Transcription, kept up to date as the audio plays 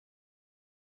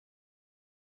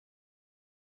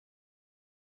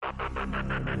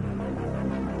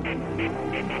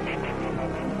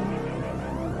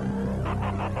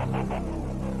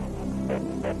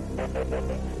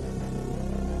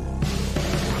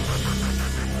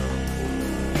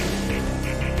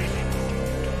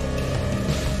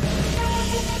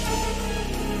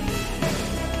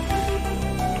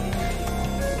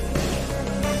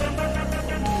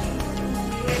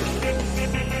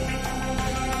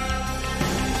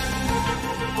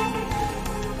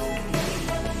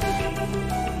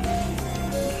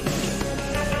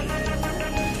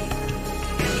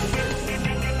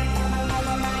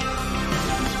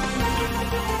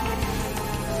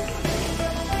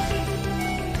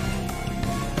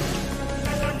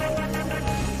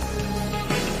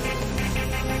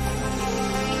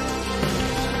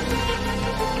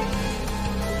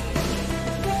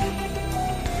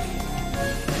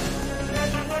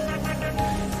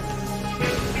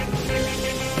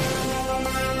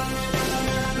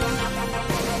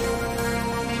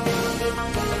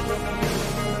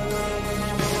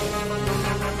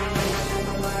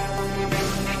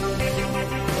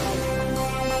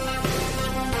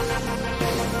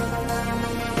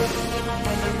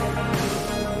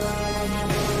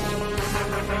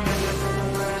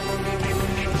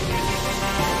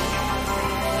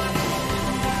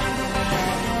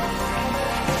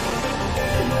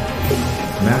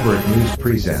Maverick News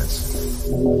presents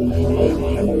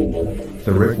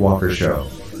The Rick Walker Show.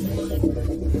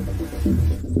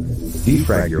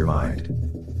 Defrag your mind.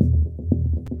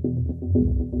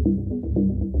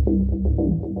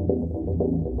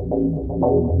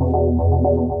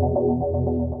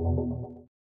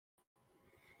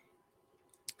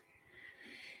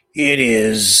 It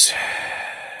is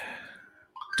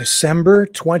December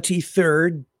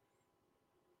 23rd,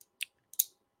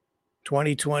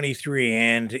 2023,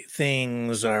 and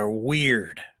things are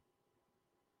weird.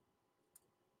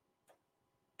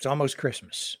 It's almost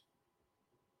Christmas.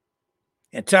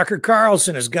 And Tucker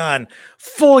Carlson has gone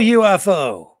full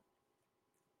UFO.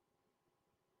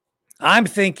 I'm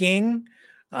thinking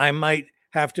I might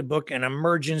have to book an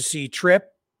emergency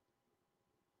trip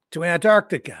to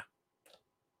Antarctica.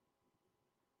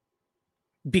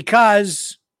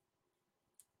 Because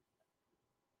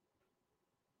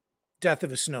death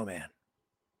of a snowman.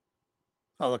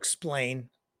 I'll explain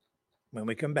when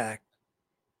we come back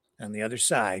on the other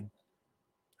side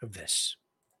of this.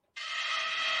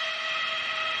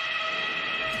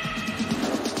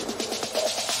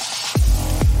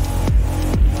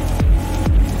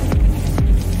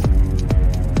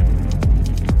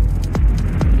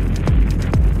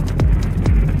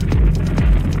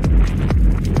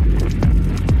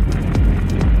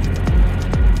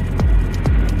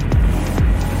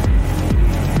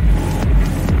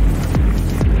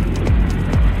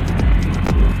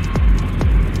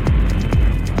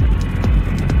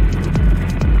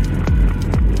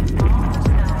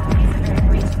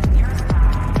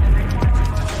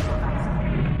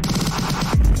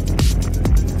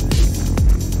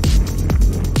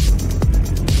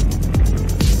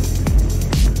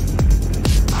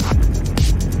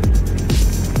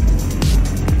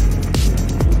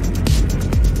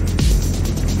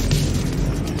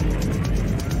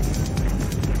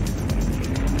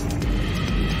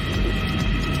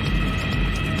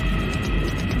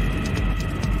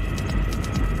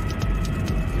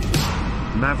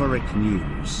 Maverick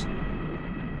News.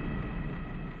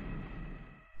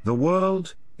 The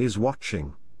world is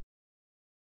watching.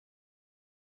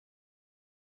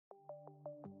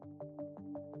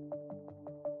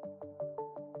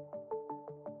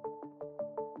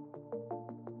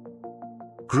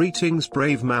 Greetings,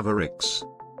 brave Mavericks.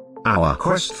 Our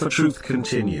quest for truth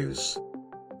continues.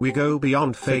 We go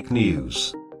beyond fake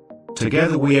news.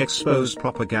 Together we expose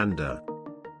propaganda.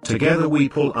 Together we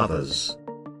pull others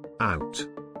out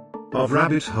of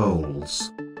rabbit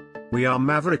holes. We are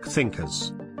maverick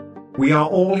thinkers. We are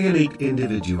all unique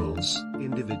individuals,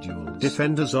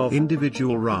 defenders of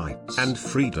individual rights and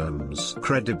freedoms,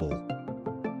 credible,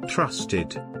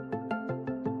 trusted,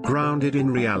 grounded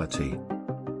in reality.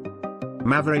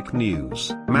 Maverick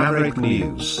News, Maverick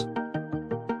News.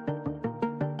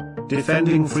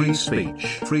 Defending free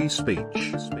speech, free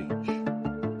speech.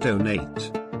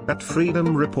 Donate at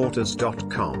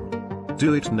freedomreporters.com.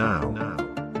 Do it now.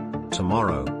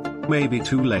 Tomorrow may be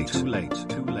too late.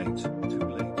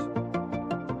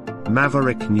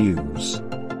 Maverick News.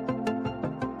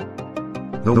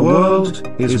 The world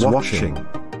is watching.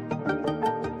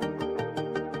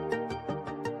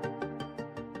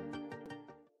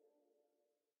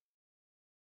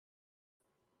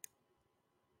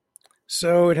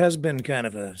 So it has been kind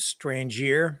of a strange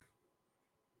year.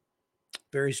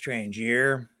 Very strange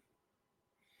year.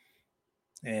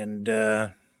 And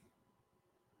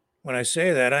when I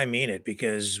say that, I mean it,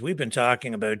 because we've been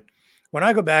talking about, when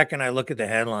I go back and I look at the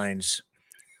headlines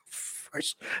for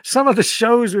some of the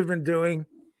shows we've been doing,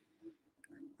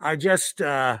 I just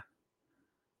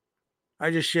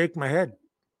shake my head.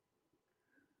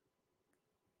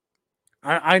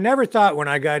 I never thought when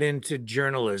I got into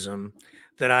journalism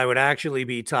that I would actually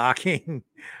be talking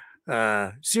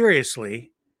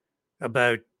seriously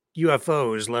about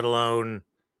UFOs, let alone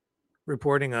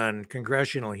reporting on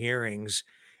congressional hearings.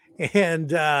 And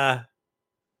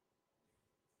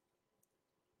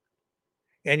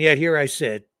yet here I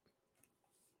sit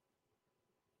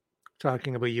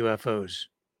talking about UFOs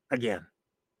again.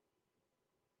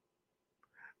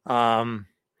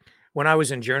 When I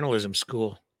was in journalism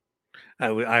school,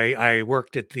 I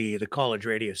worked at the college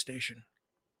radio station,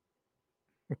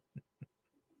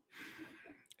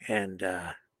 and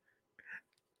there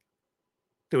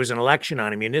was an election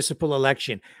on, a municipal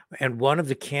election, and one of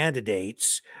the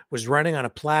candidates was running on a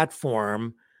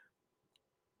platform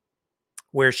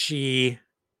where she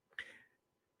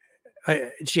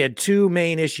had two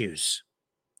main issues.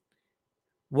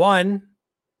 One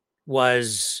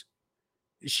was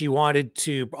she wanted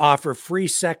to offer free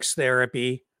sex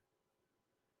therapy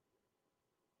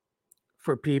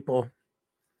for people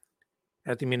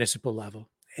at the municipal level.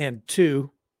 And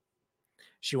two,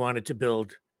 she wanted to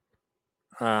build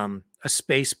a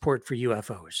spaceport for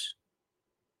UFOs.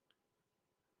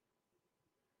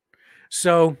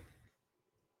 So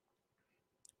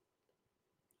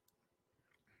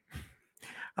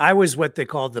I was what they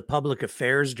called the public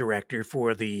affairs director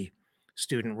for the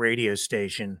student radio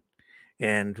station.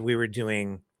 And we were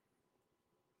doing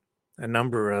a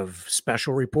number of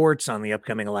special reports on the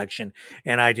upcoming election.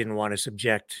 And I didn't want to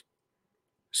subject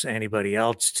anybody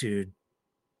else to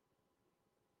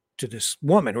this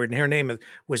woman. Her name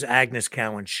was Agnes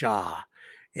Cowan Shaw.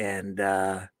 And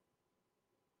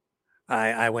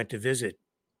I went to visit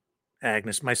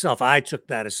Agnes myself. I took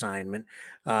that assignment.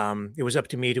 It was up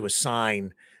to me to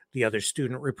assign the other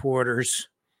student reporters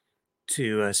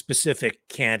to specific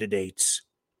candidates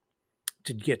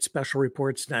to get special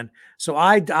reports done. So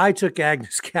I took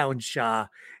Agnes Cowan Shaw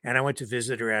and I went to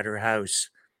visit her at her house,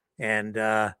 and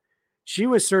she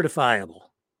was certifiable.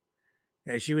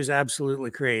 She was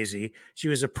absolutely crazy. She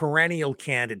was a perennial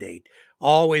candidate,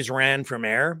 always ran for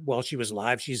mayor while she was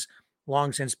alive. She's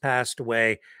long since passed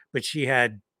away, but she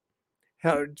had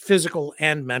physical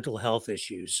and mental health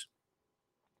issues,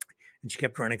 and she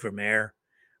kept running for mayor.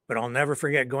 But I'll never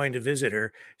forget going to visit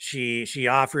her. She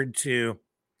offered to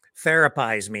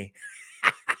therapize me.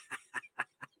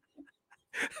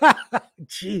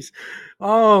 Jeez.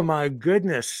 Oh my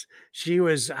goodness. She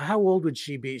was, how old would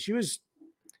she be? She was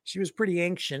pretty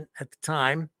ancient at the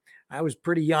time. I was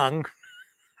pretty young.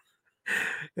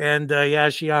 And yeah,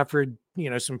 she offered,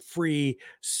 some free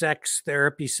sex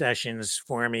therapy sessions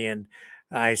for me. And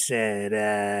I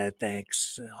said,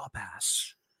 thanks, I'll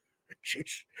pass.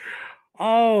 Sheesh.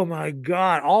 Oh my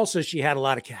God. Also, she had a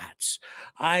lot of cats.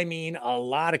 I mean, a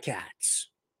lot of cats.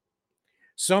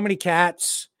 So many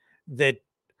cats that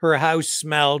her house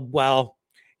smelled, well,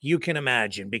 you can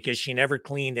imagine, because she never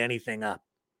cleaned anything up.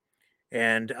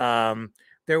 And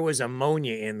there was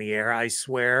ammonia in the air, I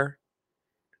swear.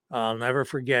 I'll never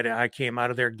forget it. I came out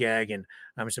of there gagging.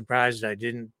 I'm surprised I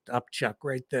didn't upchuck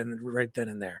right then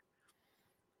and there.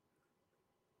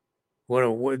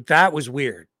 That was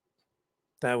weird.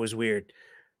 That was weird.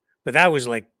 But that was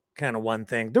like kind of one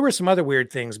thing. There were some other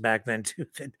weird things back then too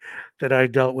that I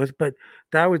dealt with, but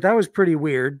that was pretty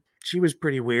weird. She was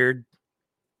pretty weird.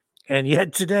 And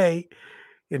yet today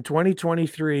in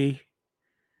 2023,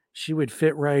 she would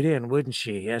fit right in, wouldn't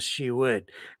she? Yes, she would.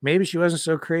 Maybe she wasn't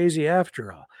so crazy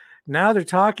after all. Now they're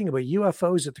talking about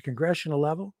UFOs at the congressional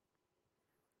level.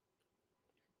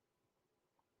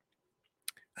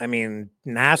 I mean,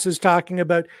 NASA's talking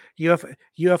about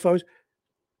UFOs.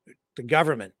 The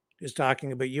government is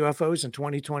talking about UFOs in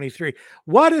 2023.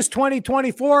 What is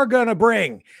 2024 going to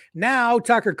bring? Now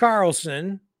Tucker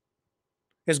Carlson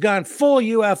has gone full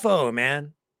UFO,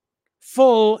 man.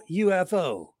 Full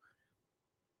UFO.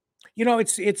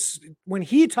 It's when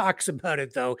he talks about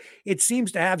it, though, it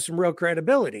seems to have some real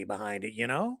credibility behind it,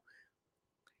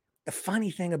 The funny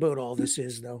thing about all this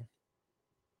is, though,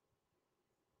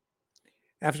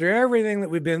 after everything that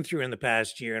we've been through in the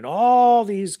past year and all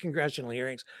these congressional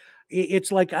hearings,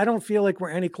 it's like I don't feel like we're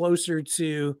any closer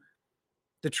to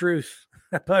the truth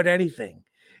about anything.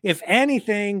 If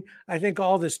anything, I think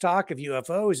all this talk of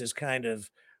UFOs has kind of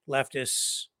left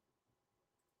us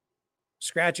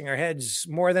scratching our heads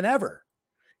more than ever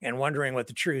and wondering what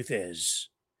the truth is.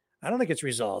 I don't think it's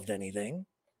resolved anything.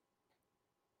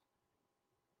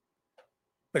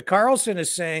 But Carlson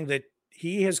is saying that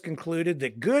he has concluded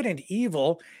that good and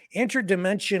evil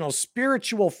interdimensional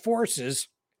spiritual forces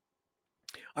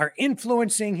are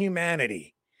influencing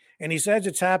humanity. And he says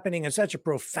it's happening in such a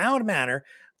profound manner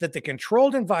that the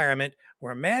controlled environment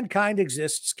where mankind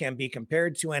exists can be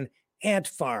compared to an ant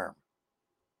farm.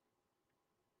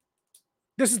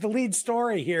 This is the lead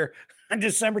story here on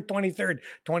December 23rd,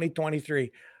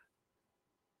 2023.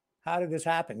 How did this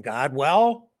happen, God?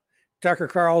 Well, Tucker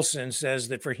Carlson says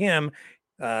that for him,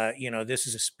 this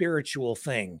is a spiritual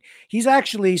thing. He's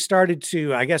actually started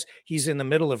to, I guess he's in the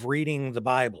middle of reading the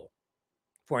Bible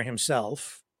for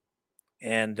himself,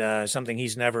 and something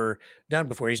he's never done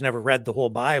before. He's never read the whole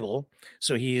Bible.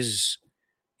 So he's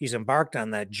embarked on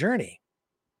that journey.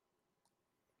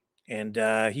 And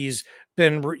he's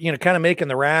been, kind of making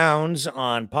the rounds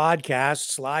on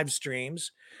podcasts, live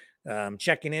streams,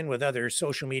 checking in with other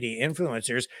social media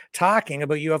influencers, talking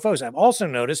about UFOs. I've also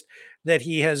noticed that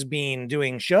he has been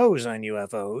doing shows on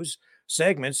UFOs,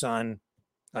 segments on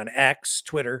X,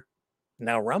 Twitter,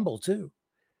 now Rumble too.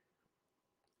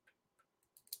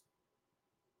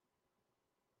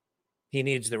 He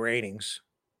needs the ratings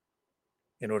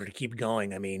in order to keep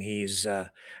going. I mean, he's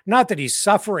not that he's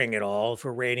suffering at all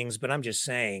for ratings, but I'm just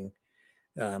saying,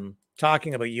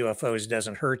 talking about UFOs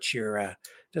doesn't hurt your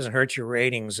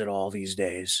ratings at all these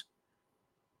days.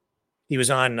 He was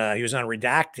on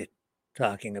Redacted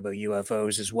talking about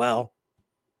UFOs as well,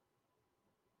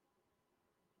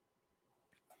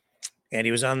 and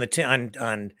he was on the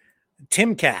on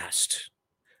Timcast.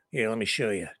 Here, let me show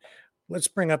you. Let's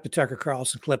bring up the Tucker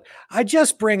Carlson clip. I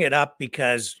just bring it up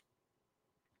because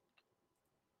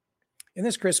in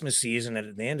this Christmas season,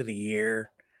 at the end of the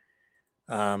year,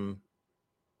 it's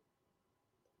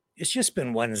just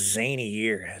been one zany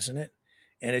year, hasn't it?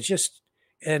 And it's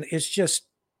just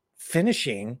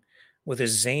finishing with a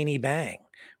zany bang,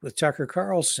 with Tucker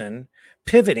Carlson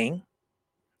pivoting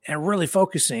and really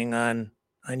focusing on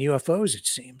UFOs, it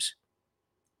seems.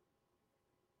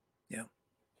 Yeah.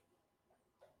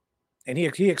 And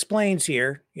he explains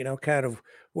here, kind of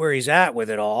where he's at with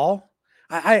it all.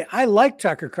 I like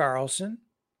Tucker Carlson.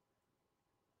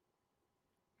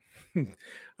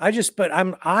 But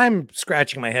I'm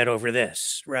scratching my head over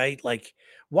this, right? Like,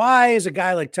 why is a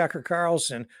guy like Tucker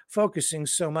Carlson focusing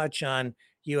so much on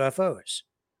UFOs?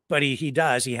 But he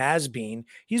has been.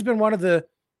 He's been one of the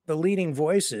leading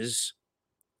voices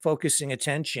focusing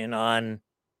attention on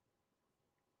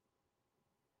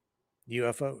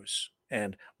UFOs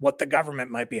and what the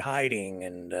government might be hiding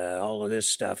and all of this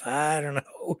stuff. I don't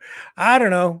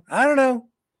know.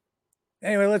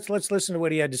 Anyway, let's listen to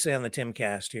what he had to say on the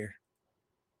Timcast here.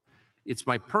 It's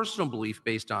my personal belief,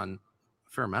 based on a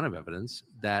fair amount of evidence,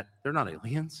 that they're not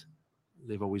aliens.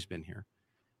 They've always been here,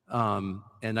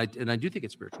 and I do think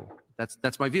it's spiritual.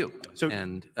 That's my view. So,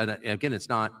 and again, it's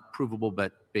not provable,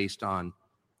 but based on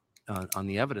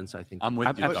the evidence, I think I'm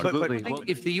with you. Absolutely. I think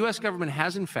if the U.S. government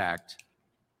has in fact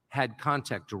had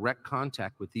direct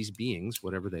contact with these beings,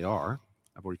 whatever they are,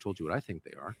 I've already told you what I think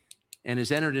they are, and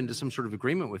has entered into some sort of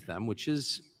agreement with them, which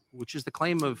is the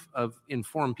claim of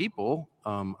informed people,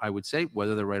 I would say.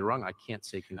 Whether they're right or wrong, I can't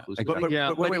say conclusively. But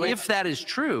if that is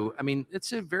true, I mean,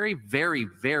 it's a very, very,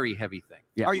 very heavy thing.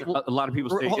 Yeah. A lot of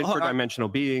people say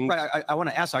interdimensional beings. Right. I want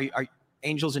to ask, are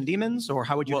angels and demons, or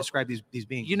how would you describe these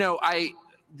beings?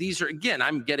 These are, again,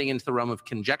 I'm getting into the realm of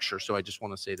conjecture, so I just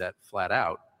want to say that flat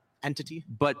out. Entity.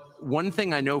 But one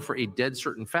thing I know for a dead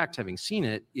certain fact, having seen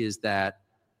it, is that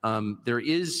there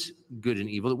is good and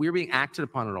evil, that we are being acted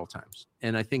upon at all times.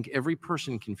 And I think every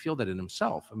person can feel that in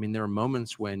himself. I mean, there are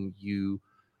moments when you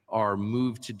are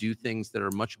moved to do things that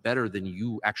are much better than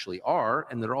you actually are,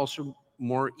 and that are also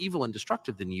more evil and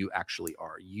destructive than you actually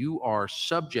are. You are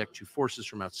subject to forces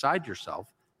from outside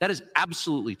yourself. That is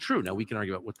absolutely true. Now, we can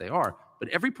argue about what they are, but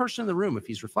every person in the room, if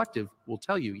he's reflective, will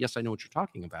tell you, yes, I know what you're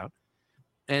talking about.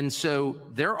 And so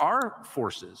there are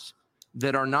forces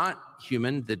that are not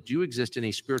human, that do exist in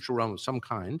a spiritual realm of some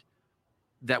kind,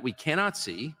 that we cannot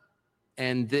see,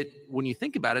 and that when you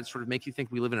think about it, sort of make you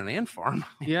think we live in an ant farm.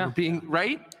 Yeah. Being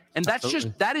right. And that's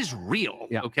Absolutely. that is real.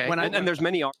 Yeah. Okay. And there's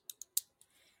many.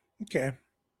 Okay.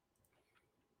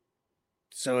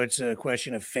 So it's a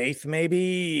question of faith,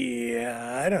 maybe?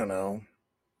 Yeah, I don't know.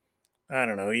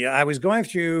 Yeah, I was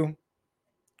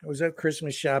at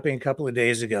Christmas shopping a couple of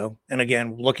days ago, and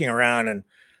again, looking around and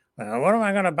what am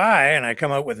I going to buy? And I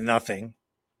come out with nothing.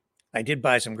 I did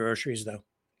buy some groceries, though.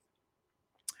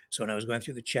 So when I was going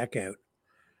through the checkout,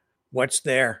 what's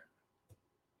there?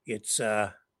 It's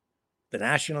the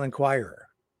National Enquirer.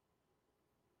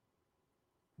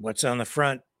 What's on the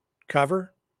front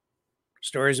cover?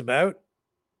 Stories about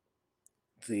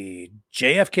the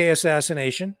JFK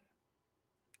assassination,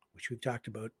 which we've talked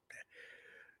about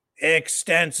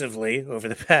extensively over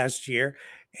the past year,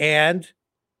 and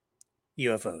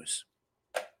UFOs.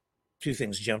 Two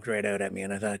things jumped right out at me,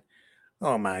 and I thought,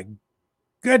 oh my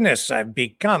goodness, I've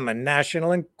become a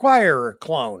National Enquirer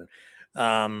clone.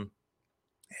 And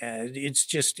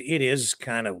it is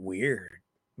kind of weird,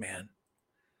 man,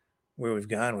 where we've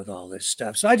gone with all this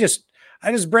stuff. So I just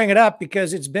bring it up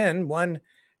because it's been one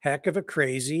heck of a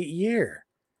crazy year.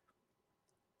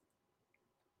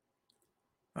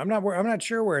 I'm not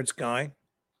sure where it's going,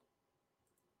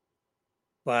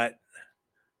 but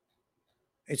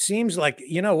it seems like,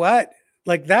 you know what?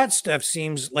 Like that stuff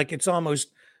seems like it's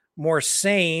almost more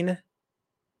sane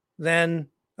than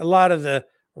a lot of the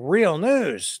real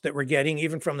news that we're getting,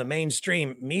 even from the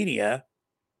mainstream media.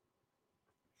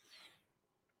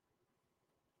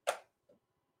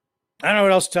 I don't know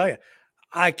what else to tell you.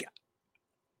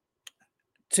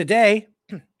 Today,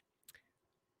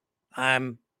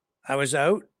 I was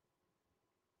out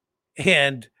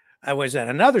and I was at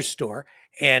another store,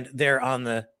 and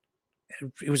it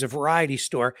was a variety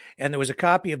store, and there was a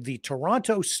copy of the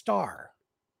Toronto Star.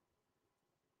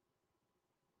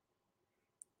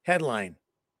 Headline: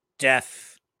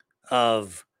 Death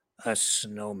of a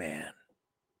Snowman.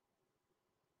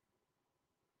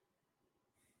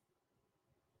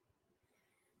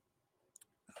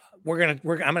 I'm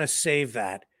gonna save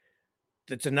that.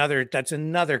 That's another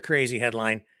crazy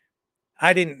headline.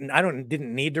 I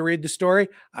didn't need to read the story.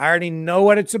 I already know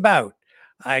what it's about.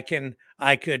 I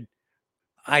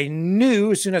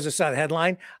knew as soon as I saw the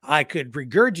headline, I could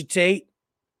regurgitate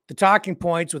the talking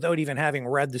points without even having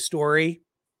read the story.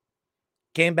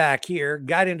 Came back here,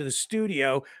 got into the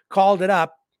studio, called it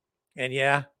up, and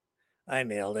yeah, I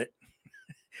nailed it.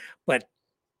 But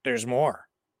there's more,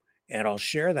 and I'll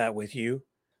share that with you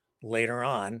later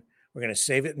on. We're going to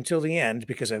save it until the end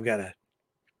because I've got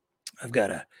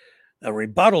a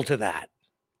rebuttal to that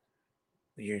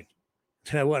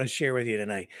I want to share with you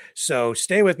tonight. So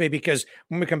stay with me, because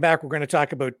when we come back, we're going to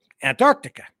talk about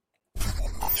Antarctica.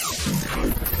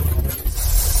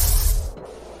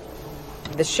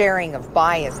 The sharing of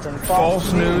biased and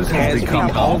false news has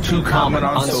become all too common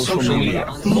on social media.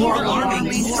 More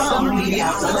alarmingly, some media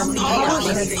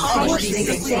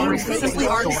things simply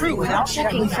aren't true without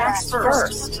checking facts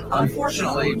first.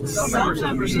 Unfortunately, some members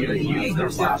of the media use their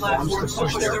platforms to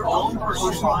push their own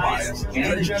personal bias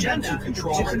and agenda to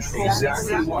control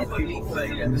exactly what people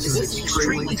think, and this is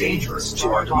extremely dangerous to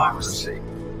our democracy.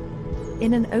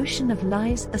 In an ocean of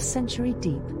lies a century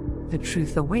deep, the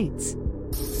truth awaits.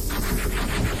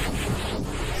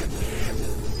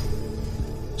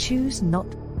 Choose not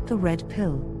the red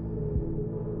pill.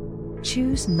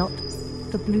 Choose not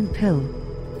the blue pill.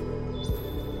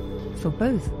 For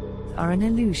both are an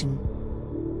illusion.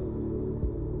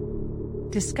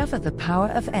 Discover the power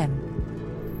of M.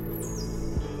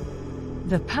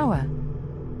 The power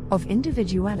of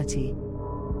individuality.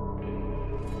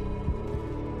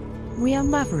 We are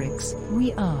Mavericks.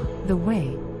 We are the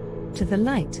way to the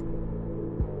light.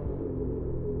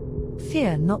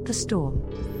 Fear not the storm.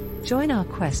 Join our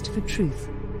quest for truth.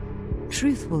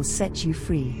 Truth will set you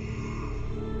free.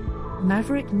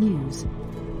 Maverick News.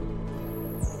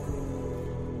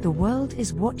 The world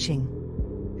is watching.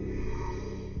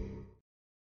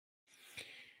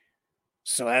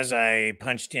 So as I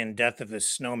punched in Death of the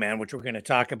Snowman, which we're going to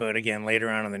talk about again later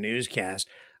on in the newscast,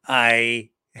 you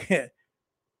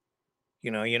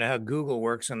know how Google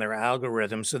works on their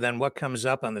algorithm. So then what comes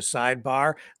up on the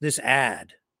sidebar? This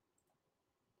ad.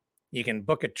 You can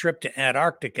book a trip to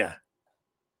Antarctica.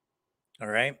 All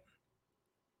right.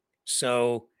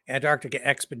 So Antarctica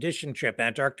expedition trip,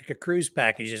 Antarctica cruise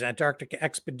packages, Antarctica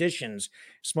expeditions,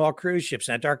 small cruise ships,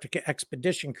 Antarctica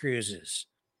expedition cruises.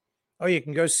 Oh, you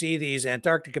can go see these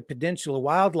Antarctica Peninsula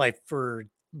wildlife for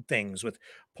things with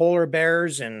polar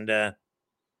bears and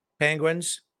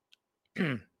penguins.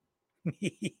 That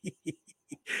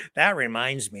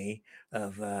reminds me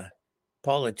of a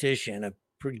politician, a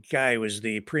guy who was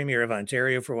the premier of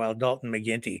Ontario for a while, Dalton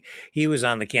McGuinty. He was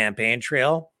on the campaign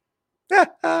trail.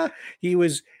 He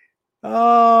was,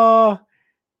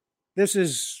 this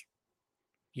is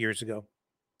years ago,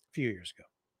 a few years ago.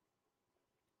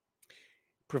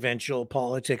 Provincial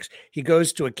politics. He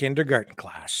goes to a kindergarten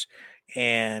class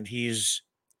and he's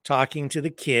talking to the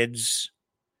kids,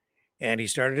 and he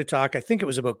started to talk, I think it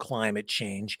was about climate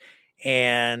change,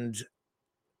 and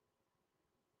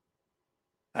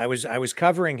I was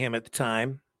covering him at the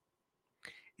time,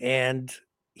 and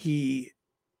he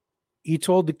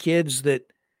told the kids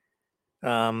that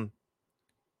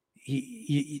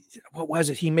he what was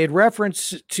it? He made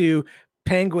reference to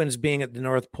penguins being at the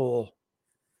North Pole.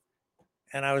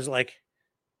 And I was like,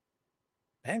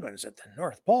 penguins at the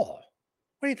North Pole?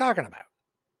 What are you talking about?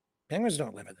 Penguins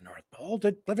don't live at the North Pole.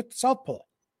 They live at the South Pole.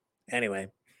 Anyway,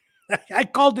 I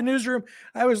called the newsroom.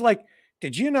 I was like,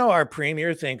 did you know our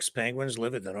premier thinks penguins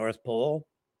live at the North Pole?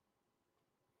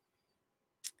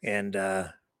 And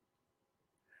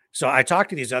so I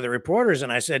talked to these other reporters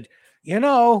and I said,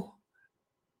 all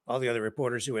the other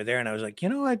reporters who were there, and I was like,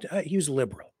 he was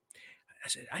liberal. I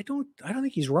said, I don't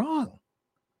think he's wrong.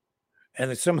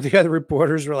 And then some of the other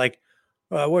reporters were like,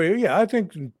 well, yeah, I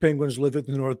think penguins live at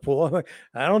the North Pole. I'm like,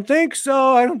 I don't think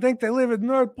so. I don't think they live at the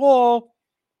North Pole.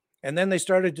 And then they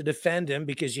started to defend him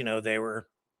because, they were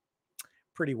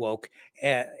pretty woke.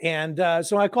 And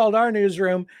so I called our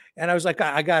newsroom and I was like,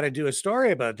 I got to do a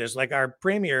story about this. Like our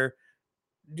premier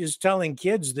is telling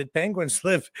kids that penguins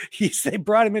live. They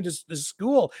brought him into the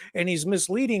school and he's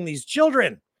misleading these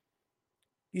children.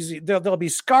 They'll be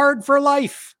scarred for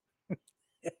life.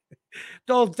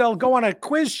 They'll go on a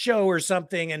quiz show or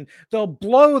something and they'll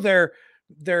blow their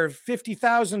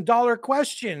 $50,000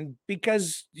 question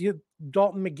because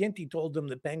Dalton McGuinty told them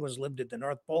that penguins lived at the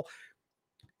North Pole.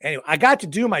 Anyway, I got to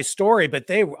do my story, but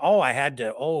did I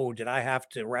have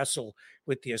to wrestle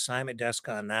with the assignment desk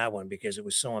on that one because it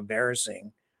was so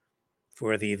embarrassing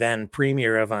for the then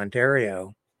Premier of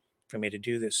Ontario for me to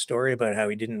do this story about how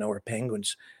he didn't know where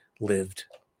penguins lived.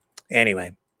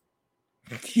 Anyway,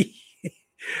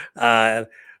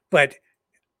 but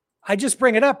I just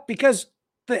bring it up because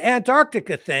the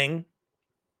Antarctica thing,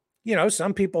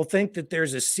 some people think that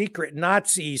there's a secret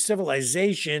Nazi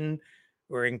civilization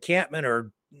or encampment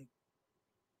or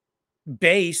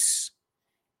base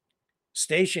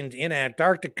stationed in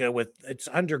Antarctica it's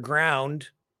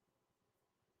underground.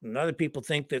 And other people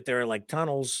think that there are like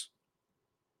tunnels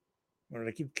or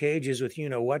they keep cages with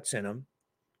what's in them.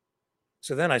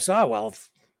 So then I saw,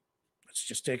 let's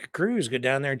just take a cruise, go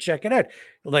down there and check it out.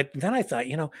 Like then I thought,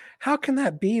 how can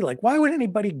that be? Like, why would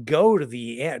anybody go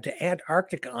to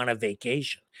Antarctica on a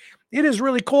vacation? It is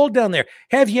really cold down there.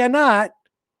 Have you not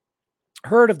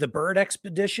heard of the bird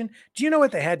expedition? Do you know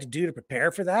what they had to do to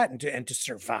prepare for that and to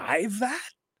survive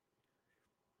that?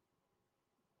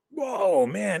 Whoa,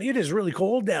 man, it is really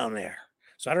cold down there.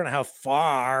 So I don't know how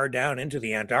far down into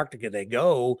the Antarctica they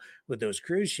go with those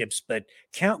cruise ships, but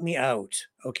count me out,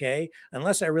 okay?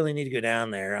 Unless I really need to go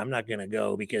down there, I'm not going to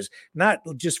go because not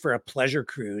just for a pleasure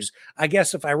cruise. I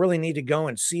guess if I really need to go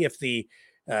and see if the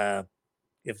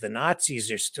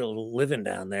Nazis are still living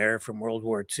down there from World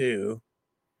War II,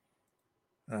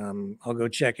 I'll go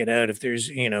check it out if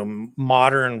there's,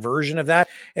 modern version of that.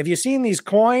 Have you seen these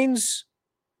coins?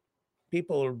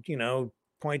 People,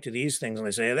 point to these things and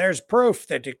they say, there's proof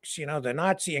that, the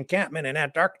Nazi encampment in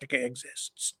Antarctica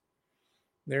exists.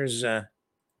 There's,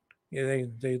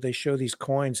 they show these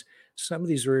coins. Some of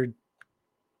these were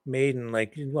made in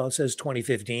it says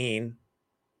 2015.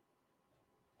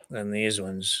 And these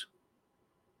ones.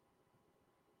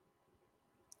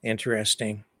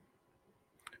 Interesting.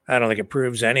 I don't think it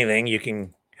proves anything. You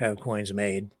can have coins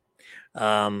made.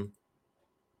 And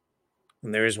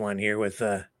there's one here with,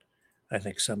 I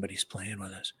think somebody's playing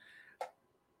with us.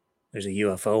 There's a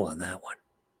UFO on that one.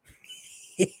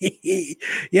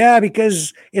 Yeah,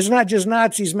 because it's not just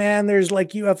Nazis, man. There's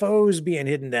UFOs being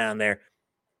hidden down there.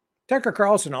 Tucker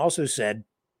Carlson also said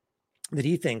that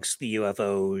he thinks the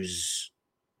UFOs,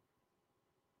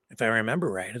 if I remember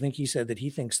right, I think he said that he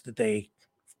thinks that they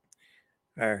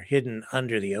are hidden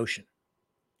under the ocean.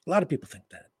 A lot of people think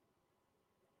that.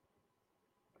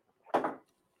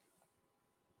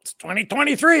 It's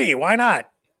 2023. Why not?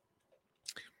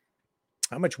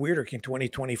 How much weirder can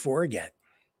 2024 get?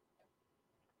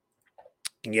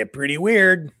 It can get pretty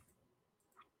weird.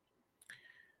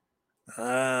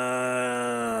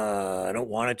 I don't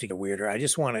want it to get weirder. I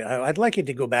just want to, I'd like it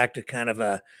to go back to kind of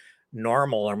a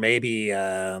normal or maybe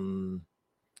a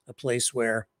place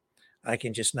where I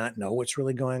can just not know what's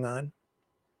really going on.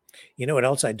 You know what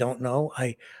else I don't know?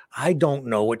 I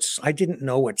didn't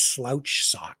know what slouch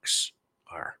socks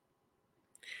are.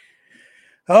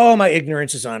 Oh, my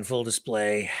ignorance is on full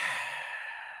display.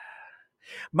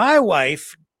 My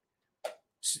wife,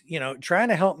 trying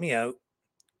to help me out,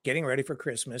 getting ready for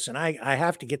Christmas, and I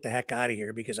have to get the heck out of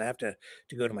here because I have to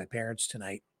go to my parents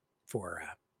tonight for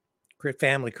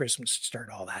family Christmas, start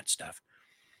all that stuff.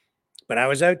 But I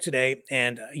was out today,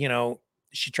 and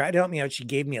she tried to help me out. She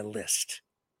gave me a list.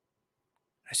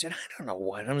 I said, I don't know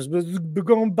what I'm supposed to be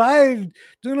going to buy.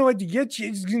 Don't know what to get you.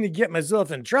 It's going to get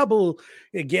myself in trouble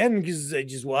again because I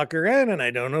just walk around and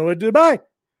I don't know what to buy.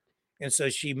 And so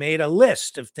she made a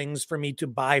list of things for me to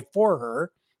buy for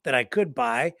her that I could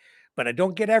buy. but I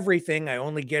don't get everything. I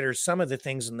only get her some of the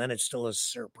things, and then it's still a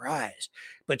surprise.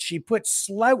 But she put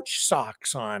slouch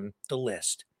socks on the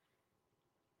list.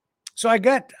 So I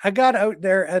got out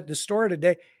there at the store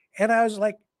today, and I was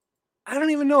like, I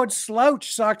don't even know what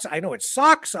slouch socks. I know what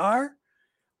socks are.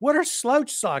 What are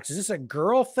slouch socks? Is this a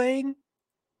girl thing?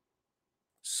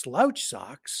 Slouch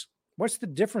socks? What's the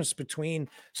difference between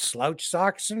slouch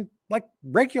socks and like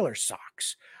regular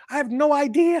socks? I have no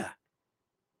idea.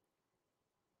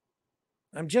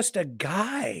 I'm just a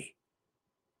guy.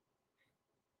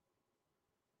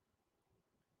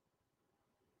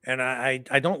 And I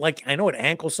don't like, I know what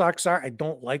ankle socks are. I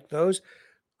don't like those.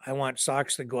 I want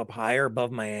socks that go up higher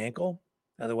above my ankle.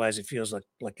 Otherwise, it feels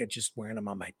like I'm just wearing them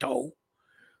on my toe.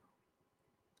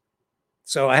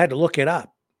 So I had to look it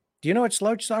up. Do you know what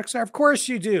slouch socks are? Of course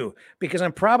you do, because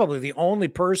I'm probably the only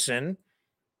person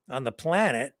on the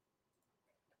planet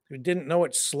who didn't know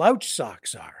what slouch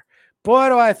socks are. Boy,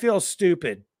 do I feel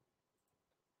stupid.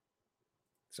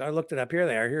 So I looked it up. Here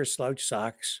they are. Here's slouch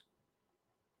socks.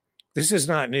 This is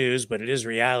not news, but it is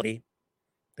reality.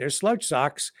 There's slouch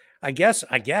socks. I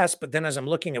guess, but then as I'm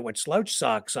looking at what slouch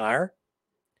socks are,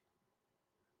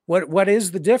 what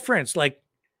is the difference? Like,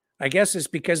 I guess it's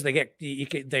because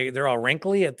they're all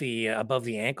wrinkly at the above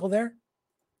the ankle there.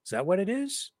 Is that what it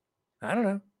is? I don't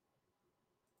know.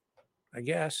 I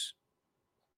guess.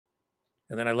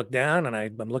 And then I look down and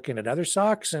I'm looking at other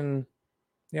socks, and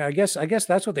yeah, I guess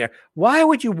that's what they are. Why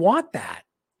would you want that?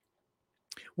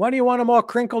 Why do you want them all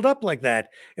crinkled up like that?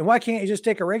 And why can't you just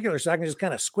take a regular sock and just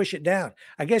kind of squish it down?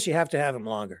 I guess you have to have them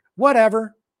longer.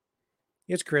 Whatever.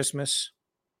 It's Christmas.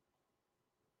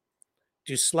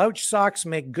 Do slouch socks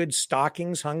make good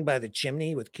stockings hung by the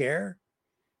chimney with care?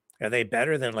 Are they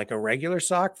better than like a regular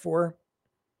sock for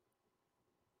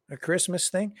a Christmas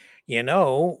thing? You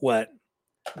know what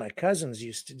my cousins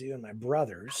used to do and my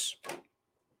brothers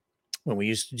when we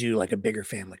used to do like a bigger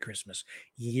family Christmas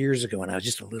years ago when I was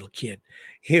just a little kid?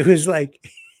 It was like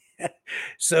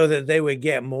so that they would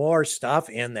get more stuff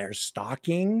in their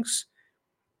stockings.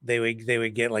 They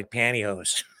would get like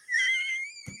pantyhose.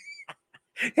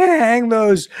 Hang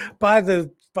those by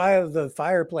the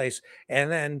fireplace,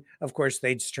 and then of course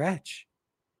they'd stretch,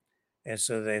 and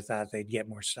so they thought they'd get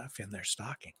more stuff in their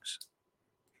stockings.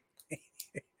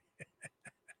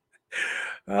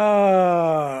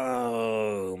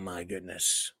 Oh my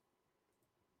goodness.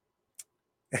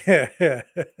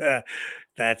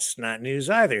 That's not news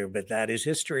either, but that is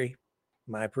history,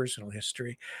 my personal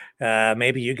history.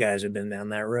 Maybe you guys have been down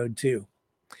that road too.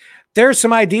 There's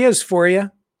some ideas for you.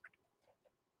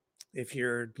 If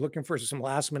you're looking for some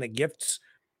last minute gifts,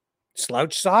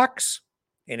 slouch socks.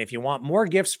 And if you want more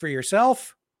gifts for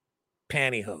yourself,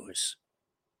 pantyhose.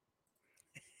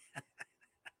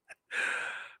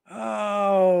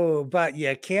 Oh, but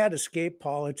you can't escape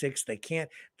politics.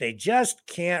 They just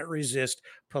can't resist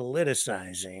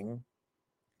politicizing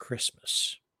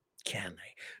Christmas. Can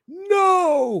they?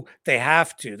 No, they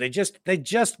have to. They just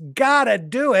gotta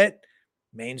do it.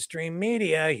 Mainstream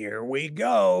media, here we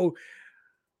go.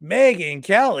 Megyn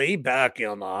Kelly back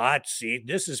in the hot seat.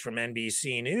 This is from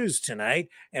NBC News tonight.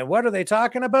 And what are they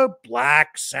talking about?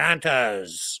 Black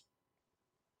Santas.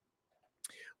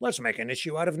 Let's make an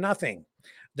issue out of nothing.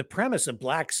 The premise of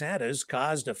Black Santas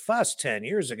caused a fuss 10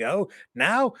 years ago.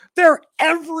 Now they're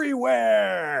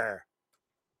everywhere.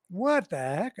 What the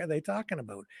heck are they talking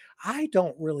about? I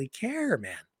don't really care,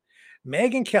 man.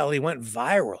 Megyn Kelly went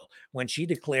viral when she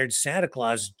declared Santa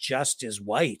Claus just as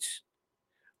white.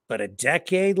 But a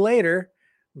decade later,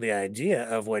 the idea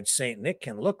of what St. Nick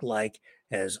can look like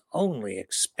has only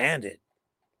expanded.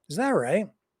 Is that right?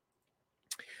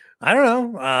 I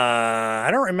don't know. I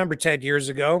don't remember 10 years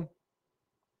ago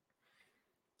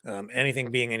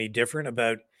anything being any different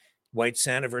about white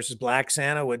Santa versus black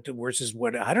Santa versus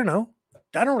what, I don't know.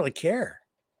 I don't really care.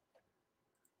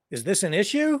 Is this an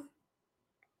issue?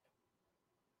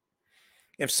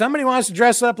 If somebody wants to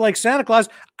dress up like Santa Claus,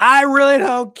 I really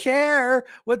don't care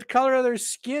what the color of their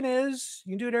skin is.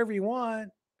 You can do whatever you want.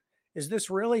 Is this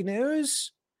really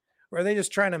news? Or are they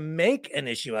just trying to make an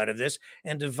issue out of this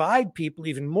and divide people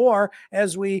even more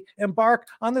as we embark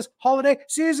on this holiday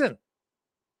season?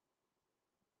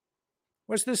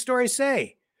 What's this story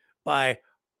say? By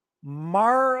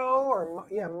Mark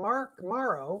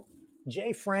Morrow.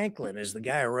 Jay Franklin is the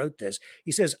guy who wrote this.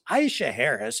 He says, Aisha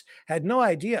Harris had no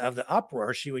idea of the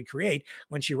uproar she would create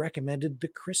when she recommended the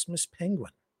Christmas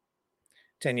Penguin.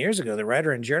 10 years ago, the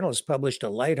writer and journalist published a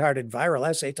lighthearted viral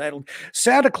essay titled,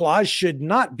 Santa Claus Should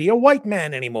Not Be a White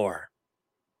Man Anymore,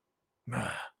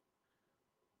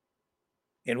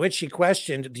 in which she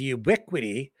questioned the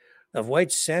ubiquity of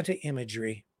white Santa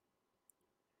imagery.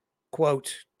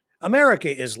 Quote, America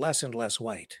is less and less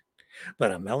white,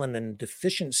 but a melanin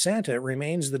deficient Santa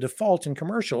remains the default in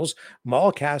commercials,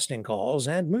 mall casting calls,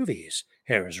 and movies,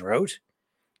 Harris wrote.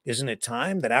 Isn't it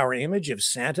time that our image of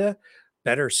Santa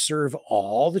better serve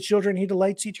all the children he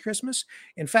delights each Christmas?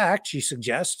 In fact, she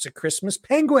suggests a Christmas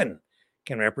penguin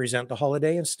can represent the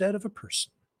holiday instead of a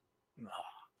person.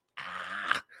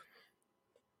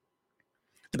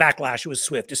 The backlash was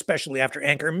swift, especially after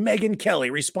anchor Megyn Kelly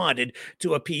responded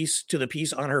to the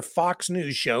piece on her Fox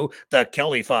News show, The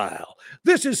Kelly File.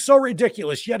 This is so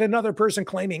ridiculous. Yet another person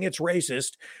claiming it's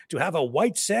racist to have a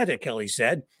white Santa, Kelly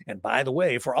said. And by the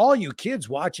way, for all you kids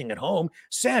watching at home,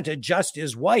 Santa just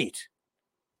is white.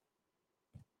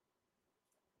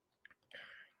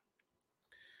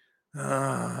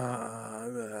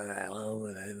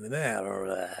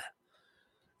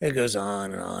 It goes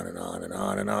on and on and on and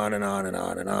on and on and on and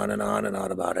on and on and on and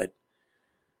on about it.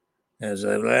 As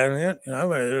I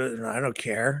don't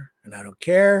care, and I don't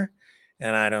care,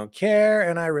 and I don't care,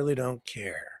 and I really don't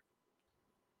care.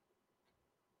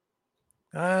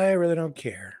 I really don't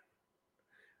care.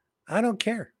 I don't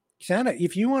care. Santa,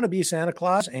 if you want to be Santa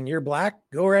Claus and you're black,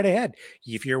 go right ahead.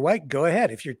 If you're white, go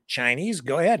ahead. If you're Chinese,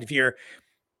 go ahead. If you're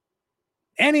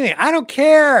anything, I don't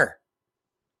care.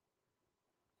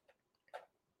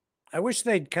 I wish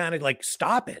they'd kind of like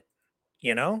stop it,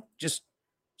 just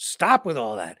stop with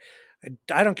all that.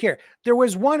 I don't care. There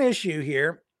was one issue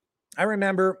here. I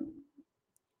remember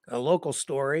a local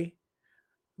story.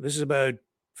 This is about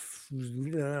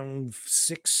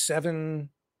 6, 7,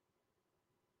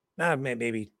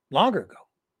 maybe longer ago.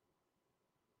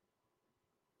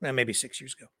 Maybe 6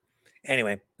 years ago.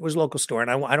 Anyway, it was a local store, and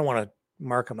I don't want to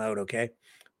mark them out, okay?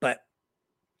 But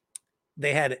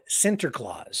they had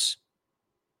Sinterklaas.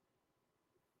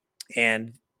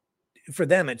 And for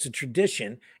them, it's a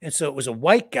tradition. And so it was a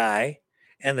white guy,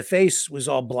 and the face was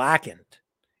all blackened.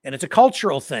 And it's a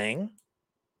cultural thing.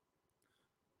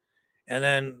 And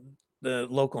then the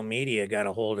local media got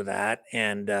a hold of that,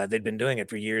 and they'd been doing it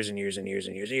for years and years and years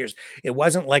and years and years. It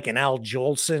wasn't like an Al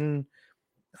Jolson,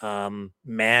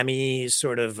 mammy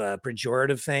sort of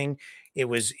pejorative thing. It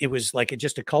was like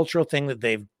just a cultural thing that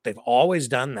they've always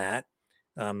done that.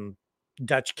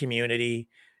 Dutch community,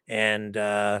 and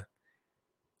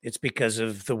it's because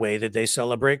of the way that they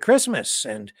celebrate Christmas.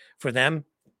 And for them,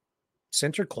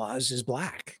 Sinterklaas is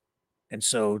black. And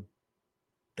so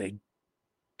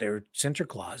their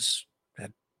Sinterklaas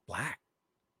had black.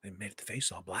 They made the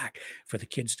face all black for the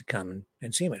kids to come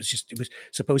and see him. It was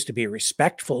supposed to be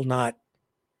respectful, not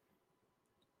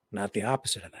the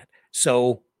opposite of that.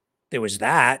 So there was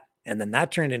that. And then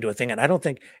that turned into a thing. And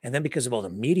then because of all the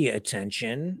media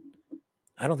attention,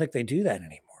 I don't think they do that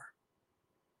anymore.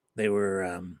 They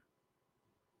were,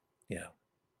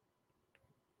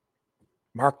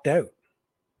 marked out.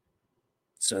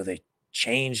 So they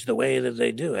changed the way that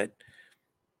they do it.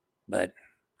 But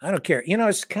I don't care.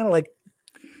 It's kind of like,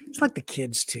 it's like the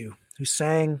kids too, who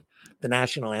sang the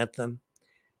national anthem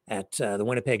at the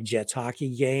Winnipeg Jets hockey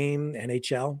game,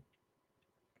 NHL,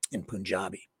 in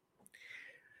Punjabi.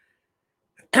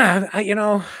 I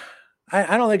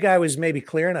don't think I was maybe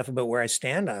clear enough about where I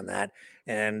stand on that.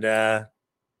 And a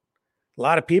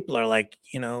lot of people are like,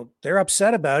 they're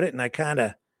upset about it. And I kind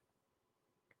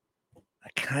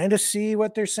of see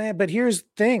what they're saying. But here's the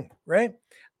thing, right?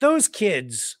 Those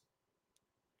kids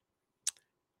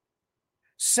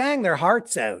sang their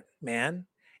hearts out, man.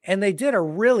 And they did a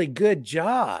really good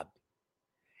job.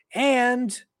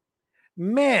 And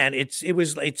man, it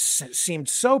seemed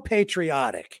so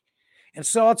patriotic. And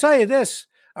so I'll tell you this,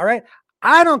 all right?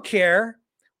 I don't care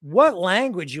what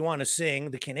language you want to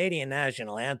sing the Canadian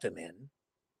national anthem in.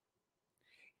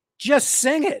 Just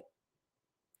sing it.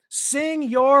 Sing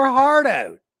your heart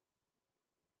out.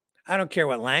 I don't care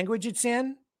what language it's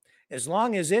in. As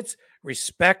long as it's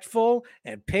respectful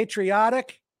and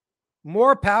patriotic,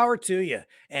 more power to you.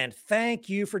 And thank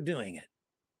you for doing it.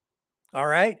 All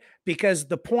right? Because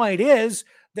the point is,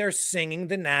 they're singing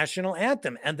the national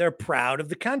anthem and they're proud of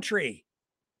the country.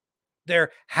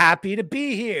 They're happy to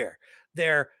be here.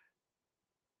 They're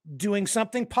doing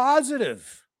something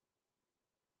positive,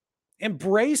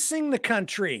 embracing the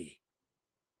country,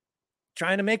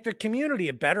 trying to make their community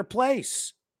a better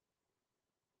place.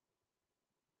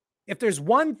 If there's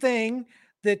one thing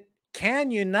that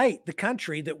can unite the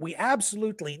country that we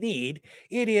absolutely need,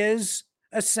 it is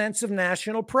a sense of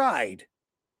national pride.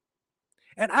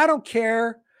 And I don't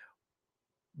care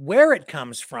where it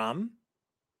comes from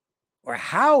or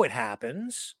how it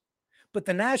happens, but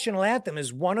the national anthem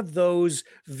is one of those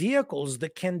vehicles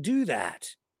that can do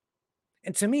that.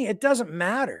 And to me, it doesn't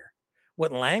matter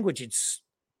what language it's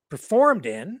performed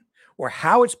in or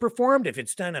how it's performed, if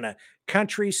it's done in a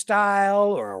country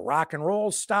style or a rock and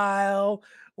roll style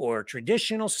or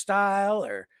traditional style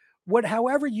or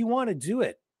however you want to do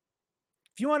it.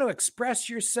 If you want to express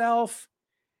yourself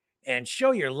and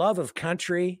show your love of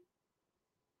country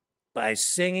by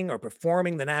singing or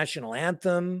performing the national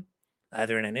anthem,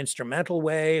 either in an instrumental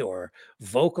way or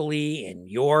vocally in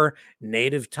your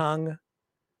native tongue,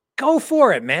 go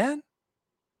for it, man.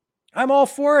 I'm all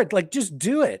for it. Like, just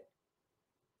do it.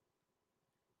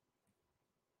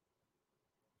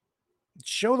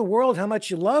 Show the world how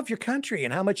much you love your country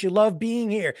and how much you love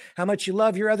being here, how much you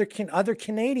love your other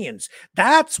Canadians.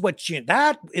 That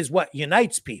is what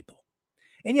unites people.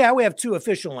 And yeah, we have 2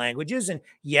 official languages. And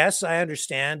yes, I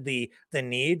understand the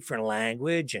need for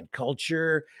language and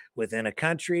culture within a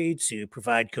country to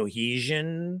provide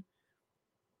cohesion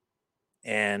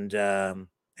and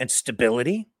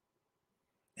stability,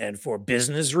 and for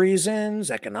business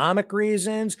reasons, economic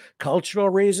reasons, cultural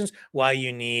reasons, why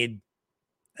you need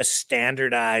a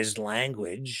standardized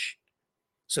language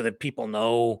so that people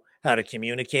know how to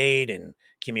communicate and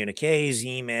communiques,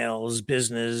 emails,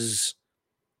 business.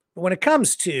 But when it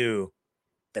comes to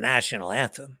the national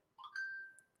anthem,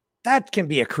 that can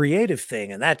be a creative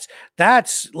thing. And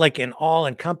that's like an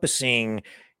all-encompassing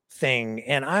thing.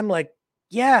 And I'm like,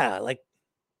 yeah, like,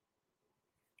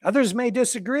 others may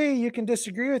disagree. You can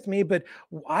disagree with me, but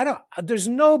there's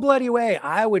no bloody way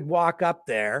I would walk up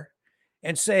there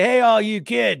and say, hey, all you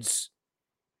kids,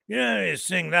 you know,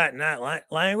 sing that in that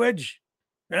language.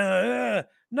 No,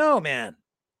 man.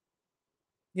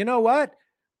 You know what?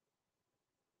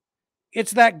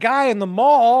 It's that guy in the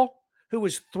mall who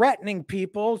was threatening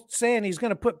people, saying he's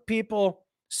going to put people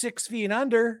 6 feet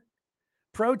under,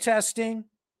 protesting,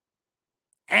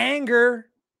 anger,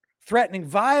 threatening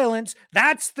violence.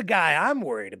 That's the guy I'm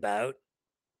worried about.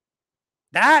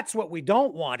 That's what we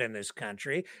don't want in this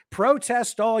country.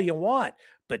 Protest all you want,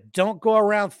 but don't go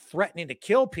around threatening to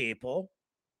kill people.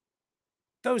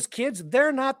 Those kids,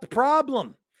 they're not the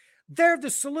problem. They're the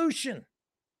solution.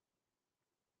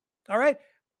 All right?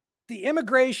 The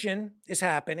immigration is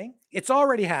happening. It's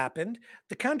already happened.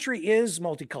 The country is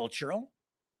multicultural.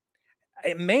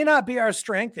 It may not be our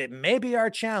strength. It may be our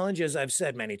challenge, as I've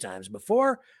said many times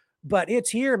before, but it's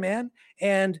here, man.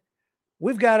 And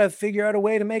we've got to figure out a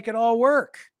way to make it all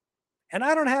work. And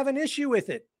I don't have an issue with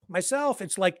it myself.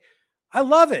 It's like, I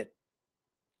love it.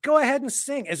 Go ahead and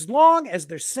sing, as long as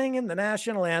they're singing the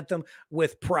national anthem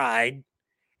with pride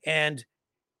and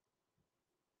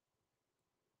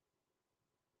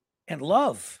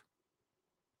love.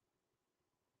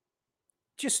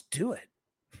 Just do it.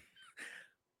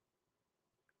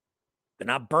 They're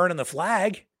not burning the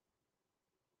flag.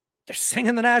 They're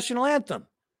singing the national anthem.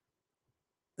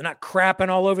 They're not crapping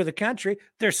all over the country.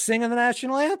 They're singing the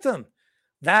national anthem.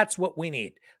 That's what we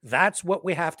need. That's what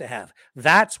we have to have.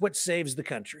 That's what saves the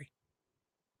country.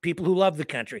 People who love the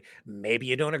country. Maybe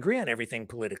you don't agree on everything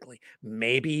politically.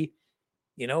 Maybe,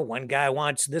 you know, one guy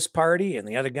wants this party and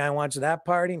the other guy wants that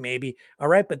party. Maybe, all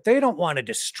right, but they don't want to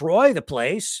destroy the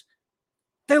place.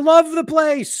 They love the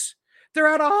place. They're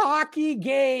at a hockey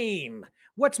game.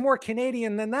 What's more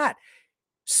Canadian than that?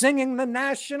 Singing the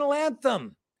national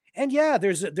anthem. And yeah,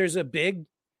 there's a big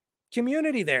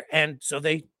community there. And so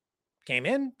they came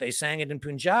in, they sang it in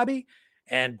Punjabi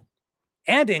and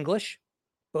English,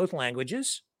 both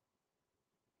languages.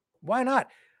 Why not?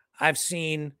 We've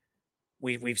seen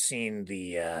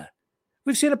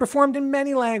it performed in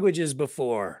many languages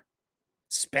before.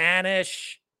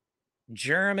 Spanish,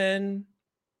 German.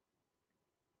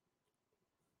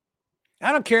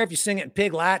 I don't care if you sing it in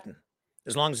Pig Latin,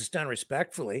 as long as it's done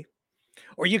respectfully.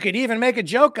 Or you could even make a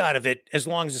joke out of it, as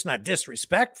long as it's not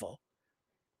disrespectful.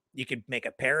 You could make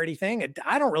a parody thing.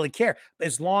 I don't really care,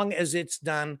 as long as it's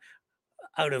done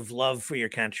out of love for your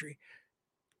country.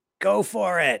 Go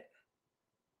for it.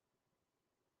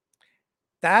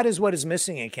 That is what is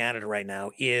missing in Canada right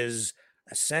now, is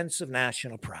a sense of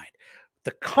national pride.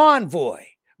 The convoy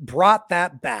brought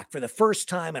that back for the first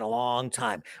time in a long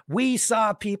time. We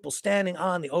saw people standing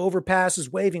on the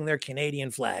overpasses, waving their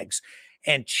Canadian flags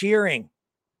and cheering,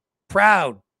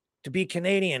 proud to be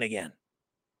Canadian again.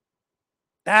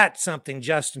 That's something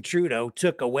Justin Trudeau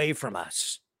took away from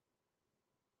us.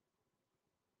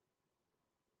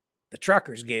 The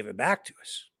truckers gave it back to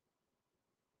us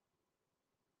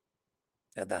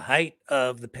at the height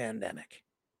of the pandemic.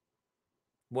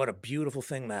 What a beautiful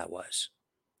thing that was.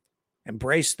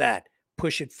 Embrace that,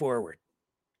 push it forward,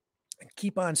 and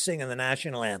keep on singing the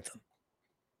national anthem.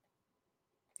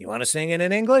 You want to sing it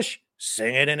in English?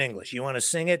 Sing it in English. You want to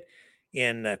sing it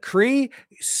in Cree?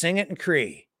 Sing it in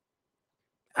Cree.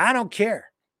 I don't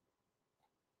care.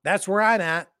 That's where I'm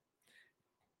at.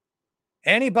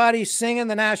 Anybody singing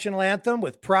the national anthem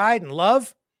with pride and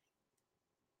love,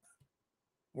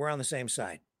 we're on the same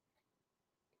side.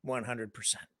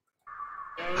 100%.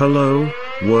 Hello,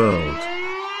 world.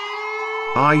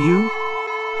 Are you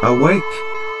awake?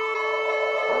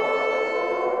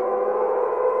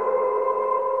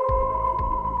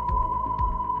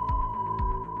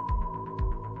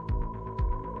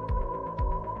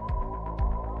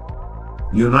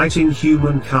 Uniting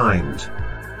humankind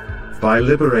by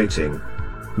liberating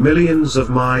millions of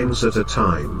minds at a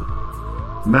time.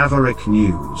 Maverick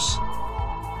News.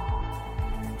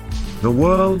 The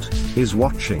world is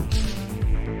watching.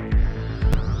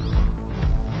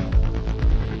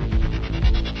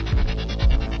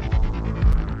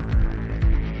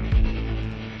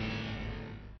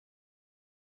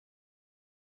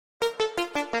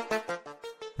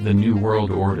 The New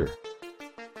World Order.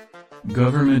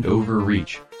 Government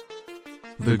overreach.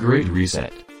 The Great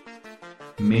Reset.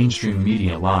 Mainstream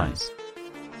media lies.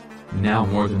 Now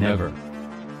more than ever,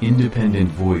 independent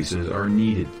voices are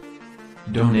needed.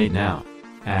 Donate now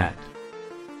at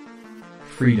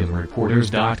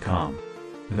freedomreporters.com.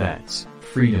 That's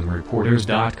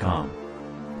freedomreporters.com.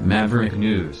 Maverick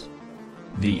News.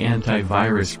 The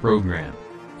antivirus program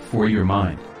for your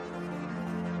mind.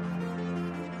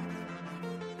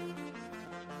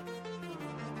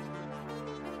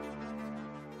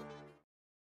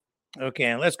 Okay,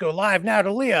 and let's go live now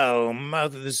to Leo,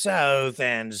 Mouth of the South,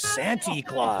 and Santa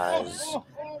Claus.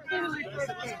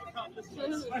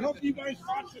 I hope you guys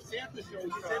watch the Santa show.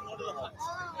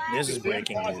 This is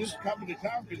breaking Santa Claus news. is coming to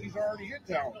town because he's already in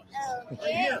town. Right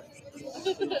here.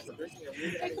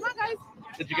 Hey, come on, guys.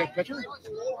 Did you get a picture?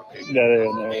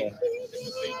 No.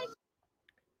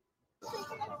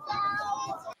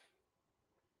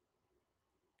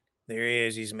 There he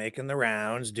is. He's making the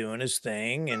rounds, doing his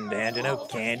thing, and handing out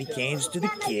candy canes to the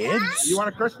kids. You want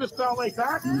a Christmas doll like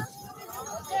that?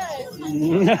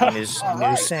 In his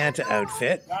new Santa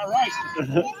outfit. All right.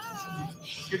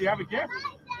 Can you have a gift?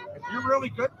 If you're really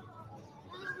good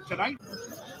tonight.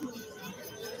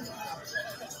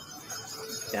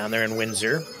 Down there in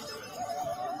Windsor.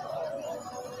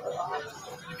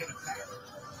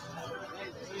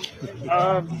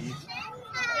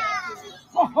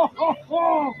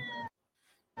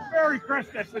 Merry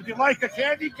Christmas. Did you like a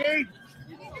candy cane?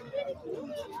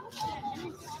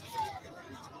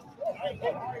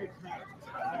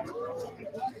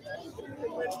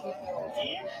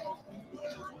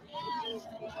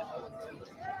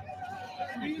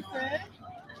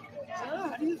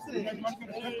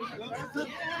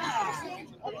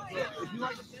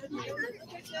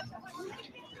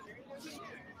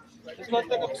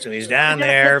 So he's down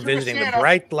there visiting the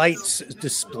Bright Lights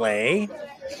display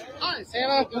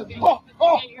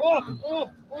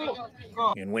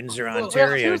in Windsor,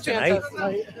 Ontario tonight.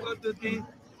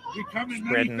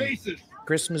 Spreading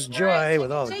Christmas joy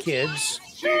with all the kids.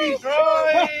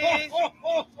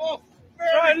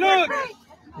 Look!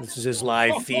 This is his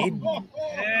live feed.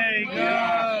 There you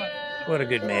go. What a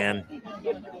good man.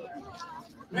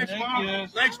 Thanks, Mom.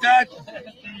 Thanks, Dad.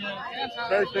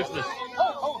 Merry Christmas.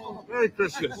 Merry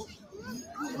Christmas.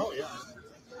 Oh, yeah.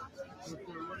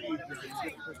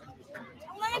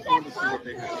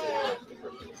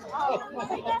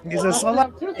 He's a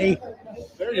celebrity.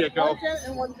 There you go.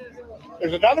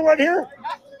 There's another one here.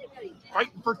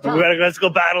 Fighting for time. Let's go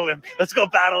battle him. Let's go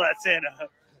battle that Santa.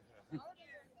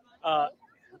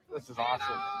 This is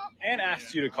awesome. Ann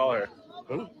asked you to call her.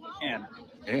 Who? Ann.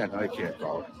 Ann, I can't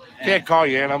call her. Can't call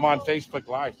you, Ann. I'm on Facebook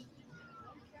Live.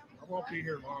 I won't be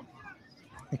here long.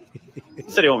 He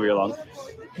said he won't be here long.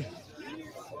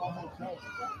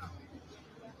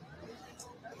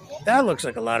 That looks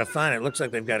like a lot of fun. It looks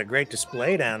like they've got a great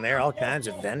display down there, all kinds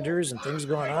of vendors and things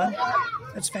going on.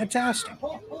 That's fantastic.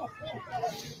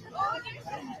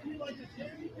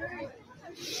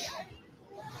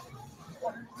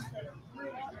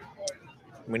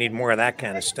 We need more of that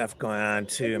kind of stuff going on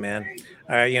too, man.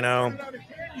 You know,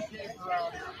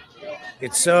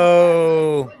 it's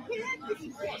so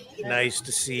nice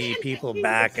to see people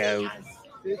back out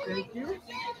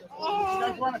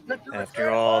after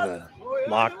all the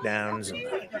lockdowns and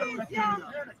the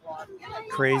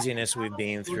craziness we've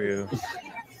been through.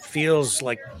 Feels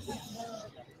like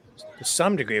to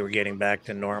some degree we're getting back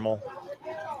to normal.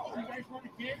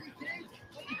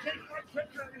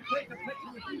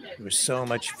 There was so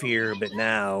much fear, but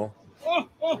now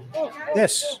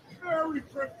this.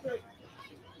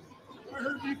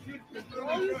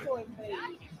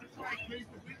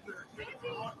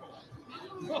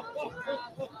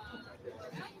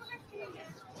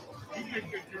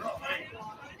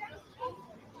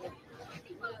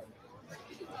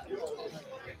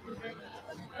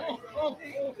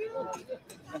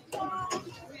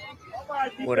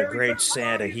 What a great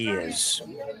Santa he is.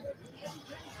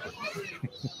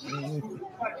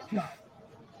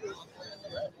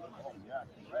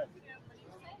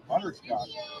 Butterscotch.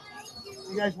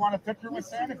 You guys want a picture with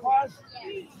Santa Claus?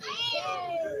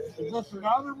 Is this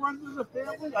another one in the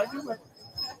family? I knew it.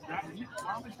 You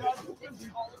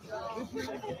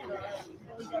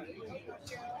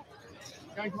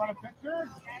guys want a picture?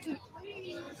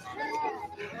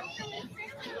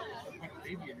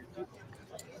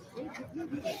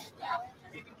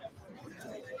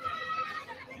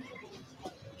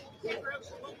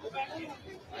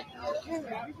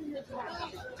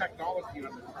 Technology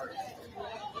on the card.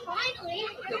 Finally.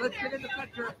 Let's get in the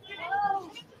picture.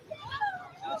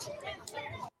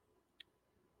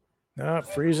 Oh,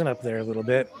 freezing up there a little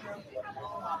bit.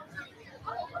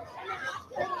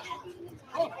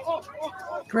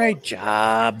 Great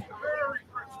job.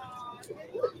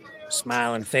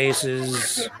 Smiling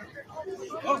faces.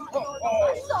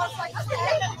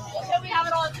 We have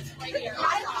it all right here.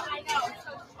 I know.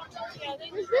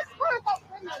 Is this part?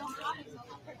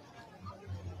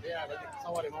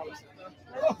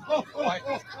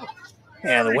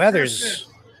 Yeah, the weather's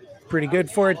pretty good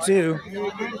for it too.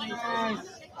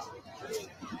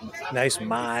 Nice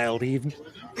mild even.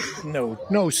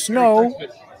 No snow.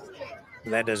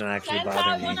 That doesn't actually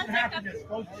bother me.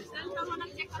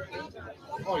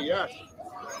 Oh yes.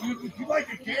 You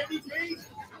like a candy cane?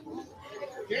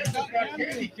 Yes, I've got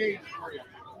candy canes for you.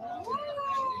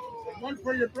 And one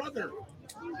for your brother.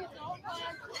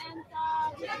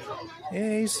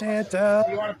 Hey, Santa.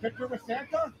 You want a picture with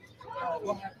Santa? I'm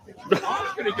going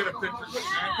to get a picture with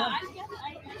Santa.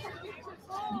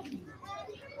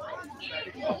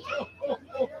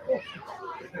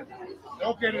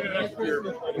 Don't get it next year.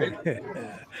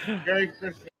 Merry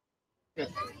Christmas.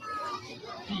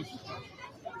 Peace.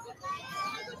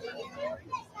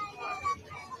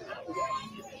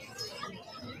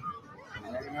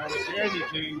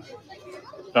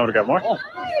 Oh, we got more? Oh,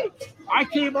 I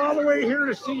came all the way here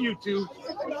to see you two.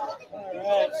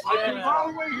 I came all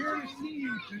the way here to see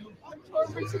you two.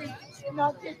 I'm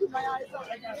not taking my eyes off.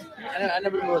 I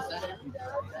never noticed that.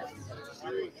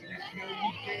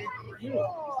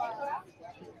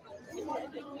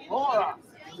 Laura,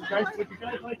 would you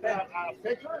guys like that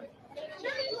picture?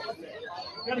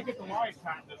 You gotta get the live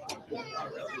time this one.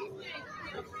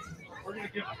 We're gonna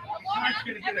get a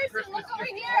Christmas Look over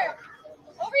here.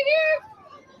 Over here.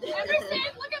 Emerson,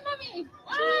 look at mommy.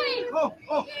 Hi.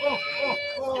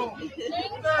 Oh.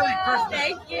 Merry Christmas.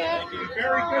 Thank you.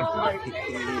 Very good tonight.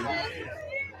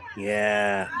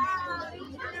 Yeah.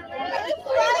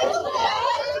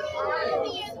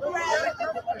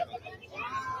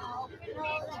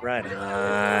 Right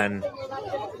on.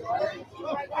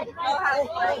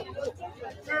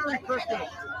 Merry Christmas.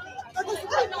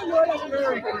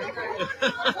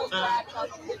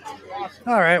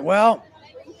 All right, well.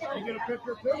 You get a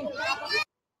picture too?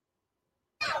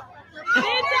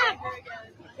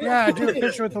 Yeah, do a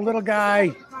picture with the little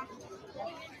guy.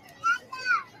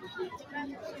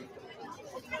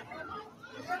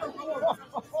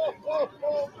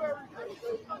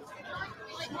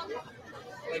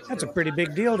 That's a pretty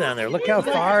big deal down there. Look how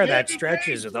far that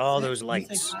stretches with all those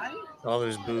lights, all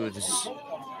those booths,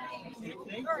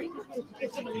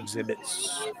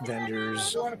 exhibits,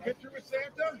 vendors. You want a picture with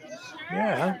Santa?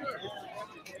 Yeah.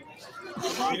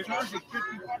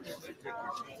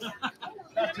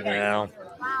 Well,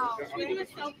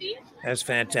 that's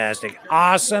fantastic.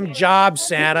 Awesome job,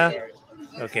 Santa.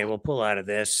 Okay, we'll pull out of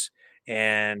this.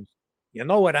 And you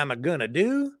know what I'm going to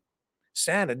do?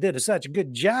 Santa did such a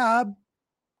good job.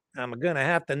 I'm going to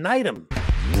have to knight him.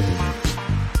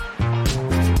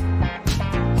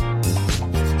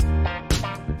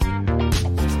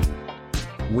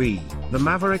 We, the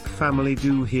Maverick family,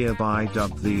 do hereby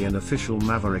dub thee an official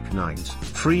Maverick Knight,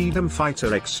 freedom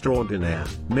fighter extraordinaire.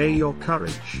 May your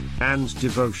courage and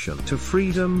devotion to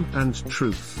freedom and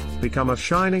truth become a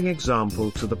shining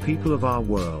example to the people of our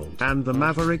world and the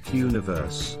Maverick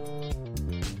universe.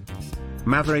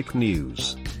 Maverick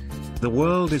News. The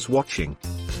world is watching.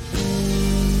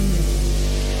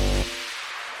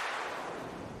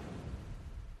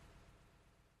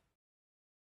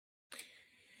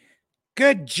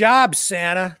 Good job,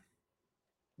 Santa.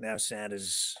 Now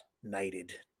Santa's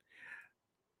knighted.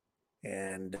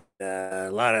 And a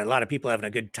lot of people having a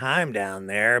good time down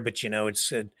there, but you know,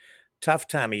 it's a tough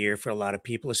time of year for a lot of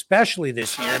people, especially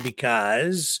this year,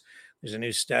 because there's a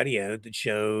new study out that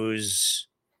shows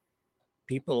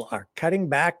people are cutting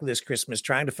back this Christmas,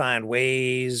 trying to find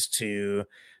ways to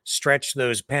stretch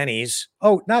those pennies.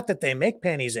 Oh, not that they make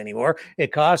pennies anymore.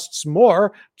 It costs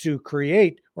more to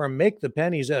create or make the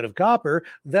pennies out of copper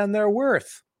than they're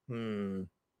worth. So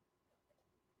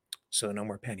no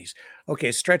more pennies.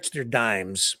 Okay, stretch their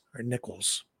dimes or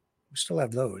nickels. We still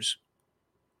have those.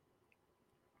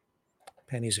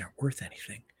 Pennies aren't worth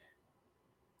anything.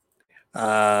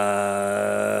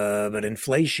 But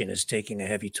inflation is taking a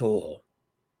heavy toll.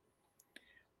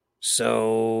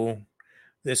 So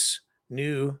this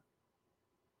new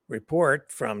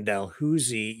report from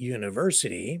Dalhousie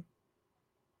University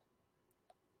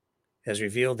has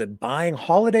revealed that buying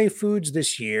holiday foods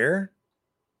this year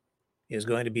is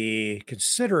going to be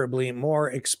considerably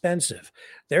more expensive.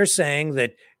 They're saying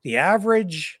that the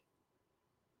average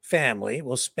family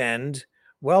will spend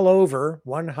well over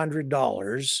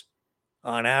 $100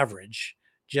 on average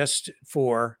just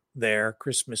for their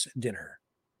Christmas dinner.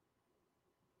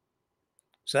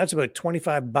 So that's about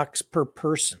 $25 per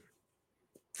person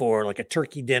for like a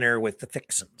turkey dinner with the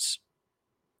fixins,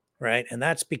 right? And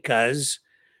that's because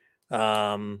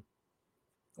over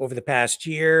the past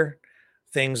year,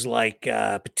 things like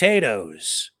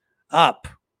potatoes up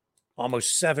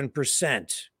almost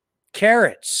 7%,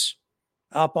 carrots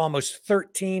up almost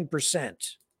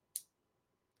 13%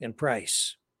 in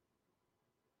price,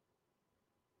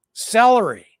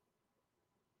 celery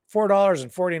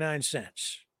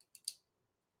 $4.49,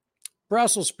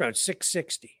 Brussels sprouts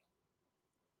 $6.60.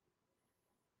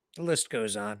 The list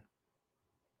goes on.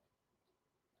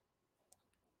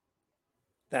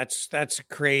 That's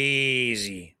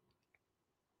crazy.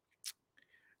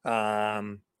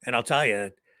 And I'll tell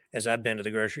you, as I've been to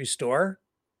the grocery store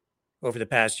over the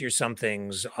past year, some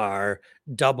things are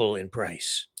double in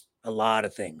price. A lot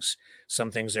of things.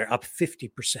 Some things are up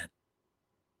 50%.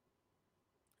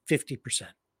 50%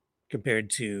 compared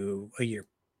to a year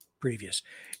previous.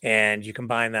 And you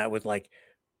combine that with like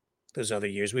those other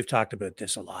years. We've talked about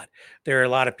this a lot. There are a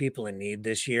lot of people in need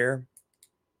this year.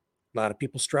 A lot of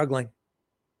people struggling.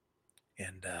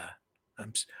 And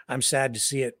I'm sad to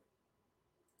see it.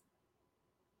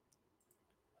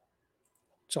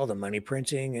 It's all the money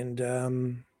printing and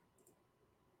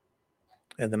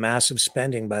the massive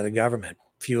spending by the government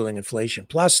fueling inflation,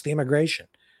 plus the immigration.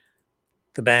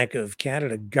 The Bank of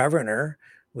Canada governor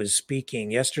was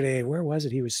speaking yesterday. Where was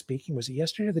it? He was speaking. Was it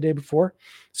yesterday or the day before?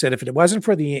 Said if it wasn't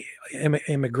for the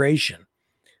immigration,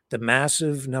 the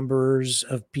massive numbers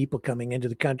of people coming into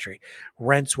the country,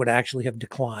 rents would actually have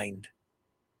declined.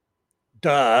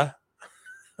 Duh.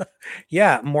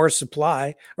 Yeah, more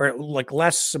supply, or like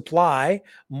less supply,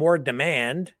 more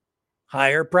demand,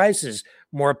 higher prices.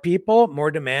 More people, more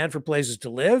demand for places to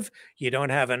live. You don't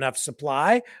have enough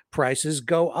supply, prices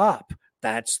go up.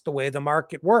 That's the way the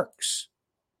market works.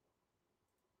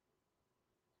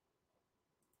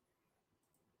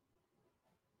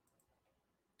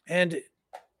 And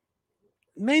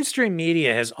mainstream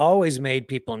media has always made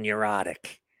people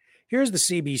neurotic. Here's the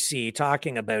CBC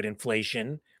talking about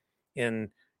inflation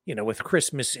with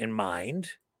Christmas in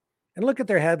mind. And look at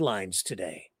their headlines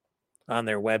today on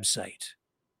their website.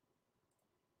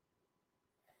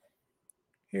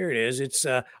 Here it is. It's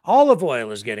olive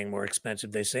oil is getting more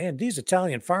expensive, they say, and these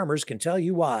Italian farmers can tell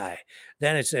you why.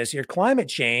 Then it says here, climate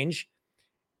change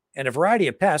and a variety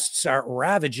of pests are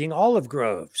ravaging olive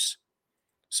groves.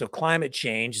 So climate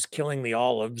change is killing the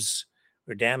olives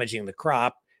or damaging the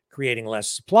crop, creating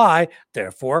less supply.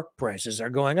 Therefore, prices are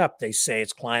going up. They say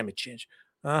it's climate change.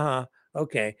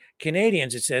 Okay.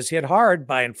 Canadians, it says, hit hard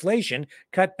by inflation,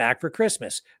 cut back for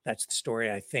Christmas. That's the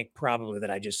story I think probably that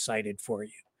I just cited for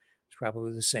you. It's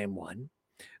probably the same one.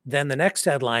 Then the next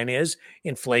headline is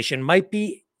inflation might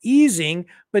be easing,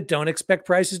 but don't expect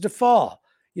prices to fall.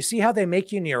 You see how they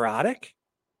make you neurotic?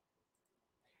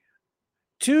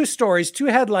 Two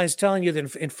headlines telling you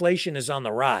that inflation is on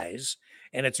the rise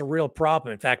and it's a real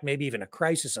problem. In fact, maybe even a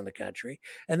crisis in the country.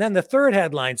 And then the third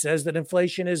headline says that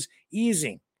inflation is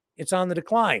easing. It's on the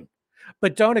decline,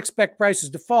 but don't expect prices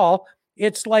to fall.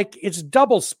 It's like it's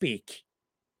double speak.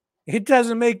 It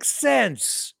doesn't make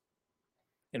sense.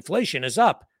 Inflation is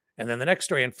up. And then the next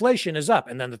story, inflation is up.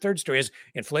 And then the third story is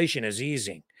inflation is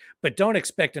easing. But don't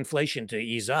expect inflation to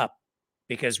ease up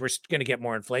because we're going to get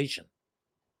more inflation.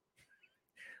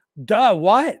 Duh,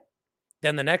 what?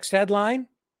 Then the next headline,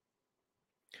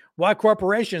 why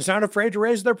corporations aren't afraid to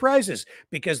raise their prices,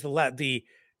 because the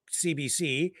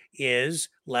CBC is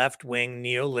left-wing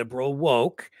neoliberal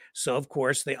woke. So, of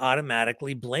course, they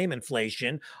automatically blame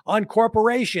inflation on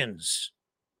corporations,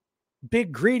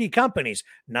 big greedy companies,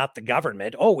 not the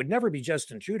government. Oh, it would never be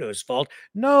Justin Trudeau's fault.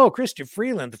 No, Chrystia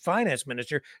Freeland, the finance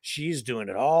minister, she's doing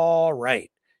it all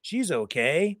right. She's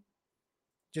okay.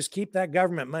 Just keep that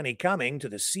government money coming to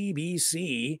the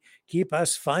CBC, keep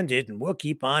us funded, and we'll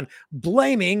keep on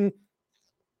blaming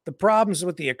the problems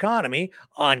with the economy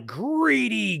on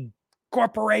greedy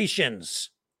corporations.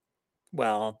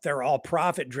 Well, they're all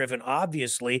profit driven,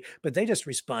 obviously, but they just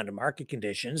respond to market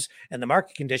conditions. And the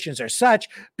market conditions are such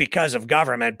because of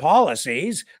government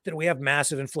policies that we have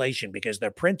massive inflation because they're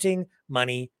printing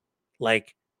money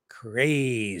like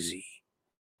crazy.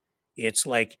 It's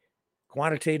like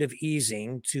quantitative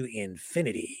easing to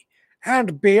infinity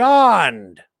and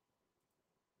beyond.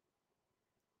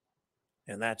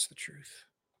 And that's the truth.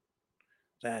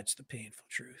 That's the painful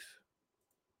truth.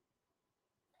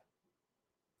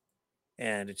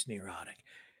 And it's neurotic.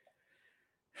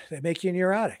 They make you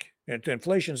neurotic.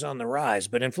 Inflation's on the rise,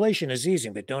 but inflation is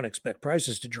easing, but don't expect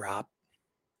prices to drop.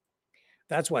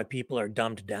 That's why people are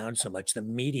dumbed down so much. The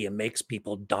media makes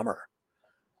people dumber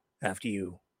after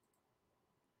you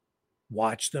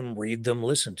watch them, read them,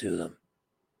 listen to them.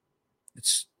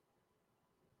 It's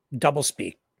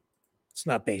doublespeak. It's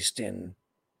not based in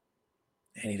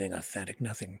anything authentic,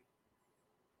 nothing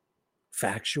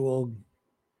factual,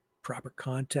 proper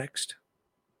context.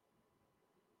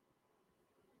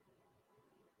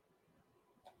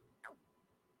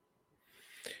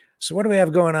 So what do we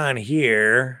have going on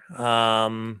here?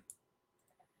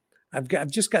 I've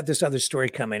just got this other story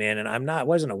coming in, and I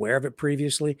wasn't aware of it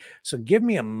previously. So give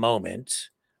me a moment.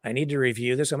 I need to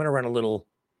review this. I'm going to run a little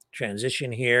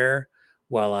transition here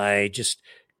while I just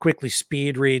quickly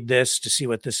speed read this to see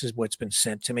what this is, what's been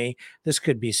sent to me. This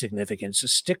could be significant. So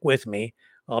stick with me.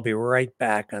 I'll be right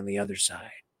back on the other side.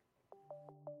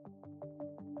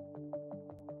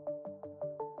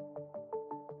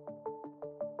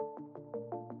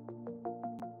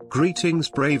 Greetings,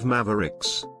 brave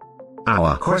Mavericks.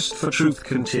 Our quest for truth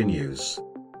continues.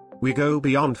 We go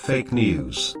beyond fake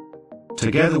news.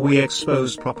 Together we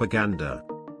expose propaganda.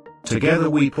 Together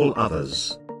we pull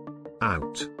others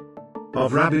out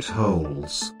of rabbit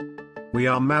holes. We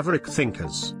are maverick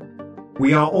thinkers.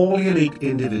 We are all unique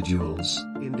individuals.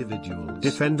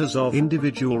 Defenders of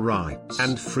individual rights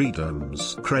and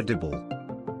freedoms. Credible.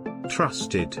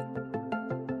 Trusted.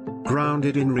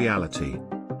 Grounded in reality.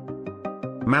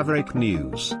 Maverick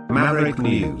News. Maverick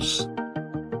News.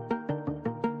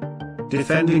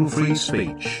 Defending free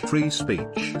speech. Free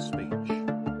speech.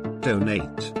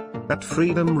 Donate at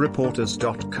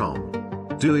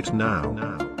freedomreporters.com. Do it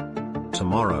now.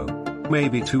 Tomorrow may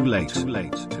be too late.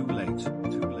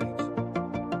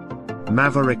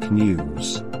 Maverick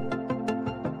News.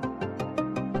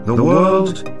 The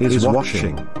world is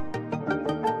watching.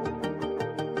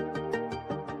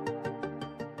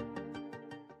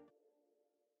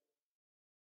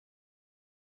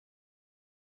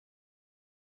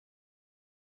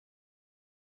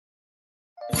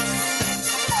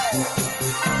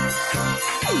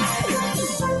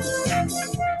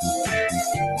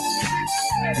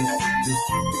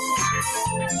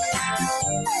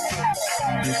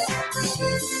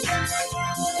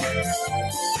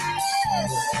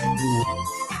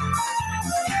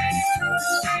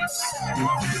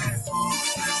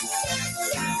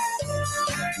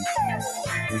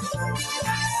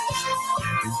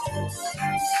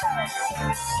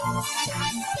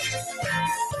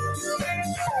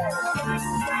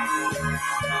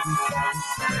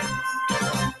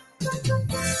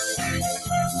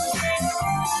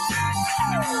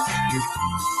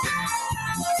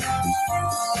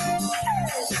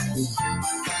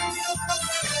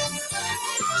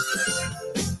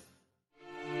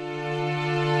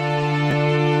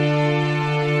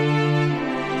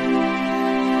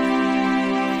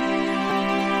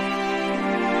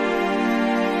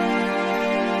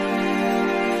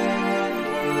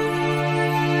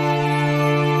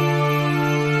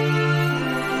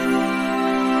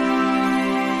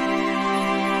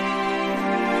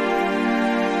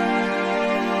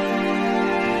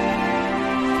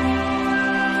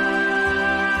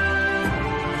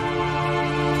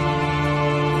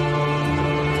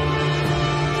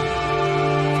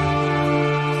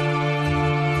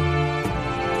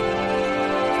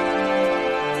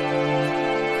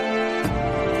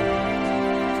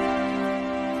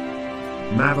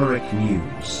 Maverick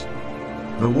News.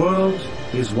 The world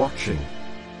is watching.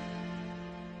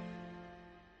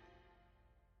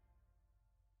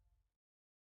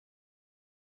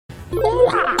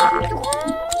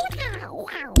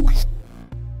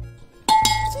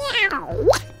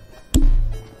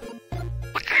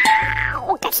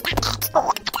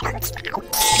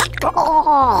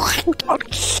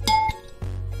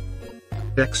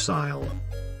 Exile.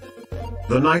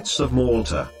 The Knights of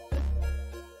Malta.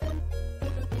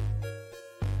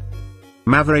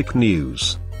 Maverick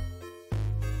News.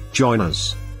 Join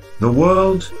us. The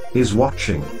world is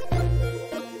watching.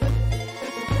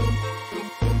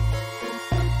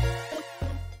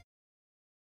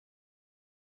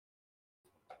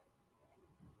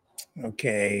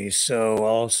 Okay, so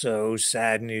also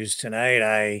sad news tonight.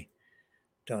 I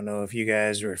don't know if you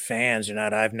guys are fans or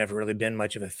not. I've never really been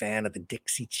much of a fan of the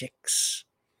Dixie Chicks.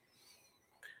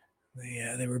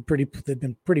 Yeah, they've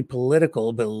been pretty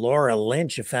political, but Laura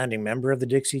Lynch, a founding member of the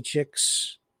Dixie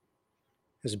Chicks,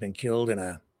 has been killed in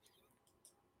a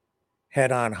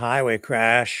head-on highway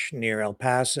crash near El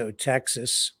Paso,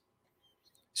 Texas.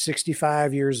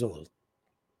 65 years old.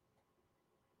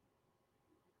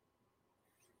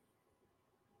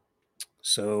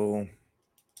 So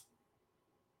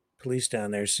police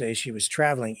down there say she was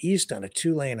traveling east on a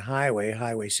two-lane highway,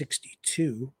 Highway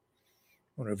 62,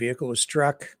 when her vehicle was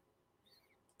struck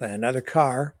by another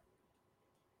car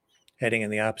heading in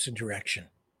the opposite direction.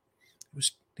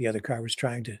 The other car was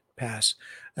trying to pass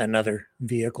another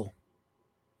vehicle.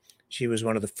 She was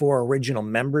one of the 4 original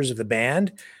members of the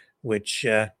band, which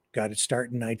got its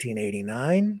start in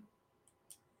 1989,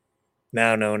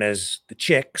 now known as the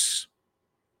Chicks,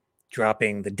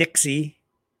 dropping the Dixie.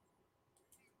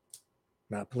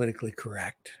 Not politically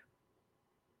correct.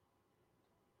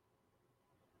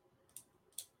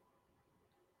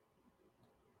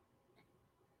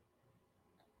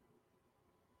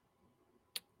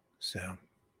 So,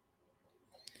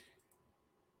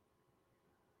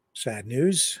 sad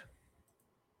news.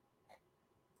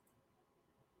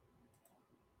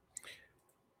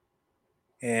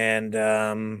 And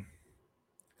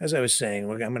as I was saying,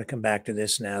 I'm going to come back to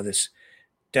this now, this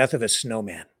death of a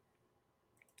snowman.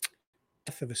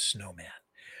 Death of a snowman.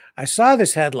 I saw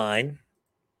this headline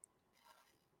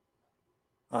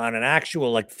on an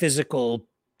actual, like, physical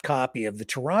copy of the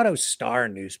Toronto Star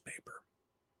newspaper.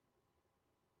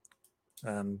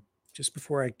 Just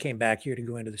before I came back here to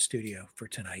go into the studio for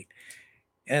tonight.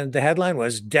 And the headline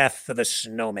was Death of a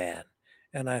Snowman.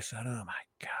 And I thought, oh my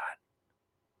God.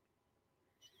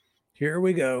 Here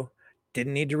we go.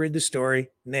 Didn't need to read the story.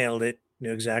 Nailed it.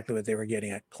 Knew exactly what they were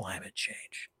getting at: climate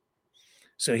change.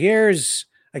 So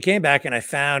I came back and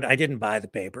I didn't buy the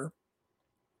paper.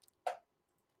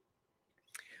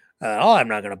 I'm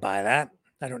not going to buy that.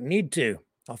 I don't need to.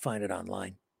 I'll find it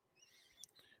online.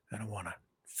 I don't want to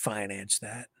finance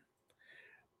that.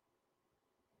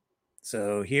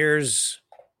 So here's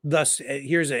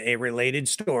a related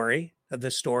story of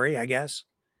the story, I guess.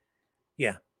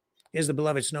 Yeah. Is the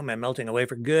beloved snowman melting away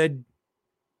for good?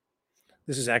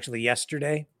 This is actually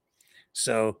yesterday.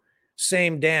 So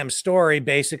same damn story,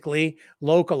 basically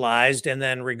localized and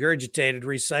then regurgitated,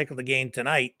 recycled again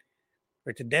tonight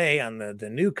or today on the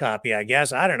new copy, I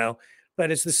guess. I don't know, but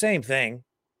it's the same thing.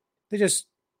 They just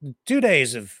 2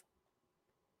 days of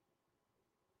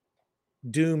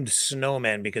doomed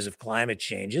snowmen because of climate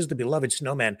change. Is the beloved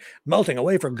snowman melting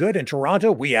away for good in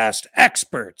Toronto? We asked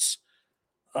experts.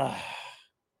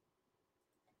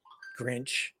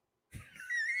 Grinch.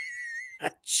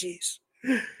 Jeez.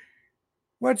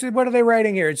 What are they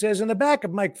writing here? It says, in the back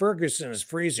of Mike Ferguson's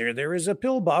freezer, there is a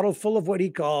pill bottle full of what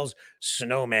he calls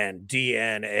snowman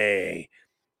DNA.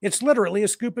 It's literally a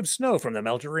scoop of snow from the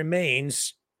melted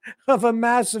remains of a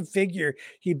massive figure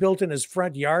he built in his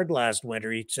front yard last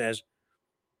winter, he says.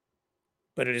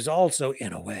 But it is also,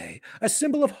 in a way, a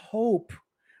symbol of hope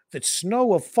that snow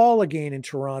will fall again in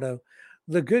Toronto,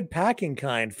 the good packing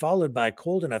kind, followed by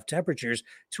cold enough temperatures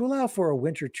to allow for a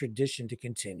winter tradition to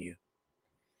continue.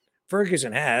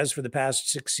 Ferguson has, for the past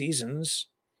 6 seasons,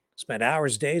 spent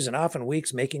hours, days, and often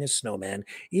weeks making a snowman,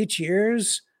 each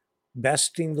year's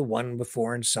besting the one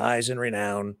before in size and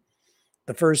renown.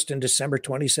 The first in December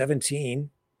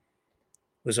 2017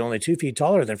 was only 2 feet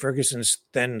taller than Ferguson's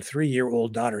then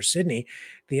 3-year-old daughter, Sydney.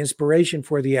 The inspiration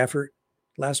for the effort,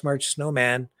 last March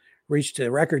snowman, reached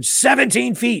a record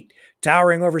 17 feet,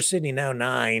 towering over Sydney, now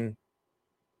 9.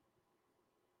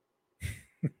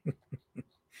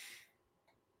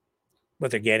 What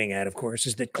they're getting at, of course,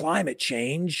 is that climate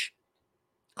change,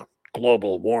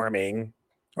 global warming,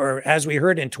 or as we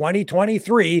heard in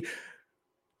 2023,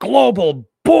 global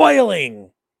boiling.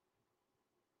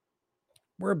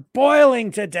 We're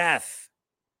boiling to death.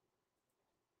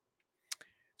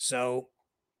 So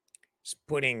it's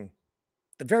putting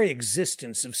the very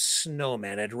existence of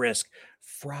snowmen at risk.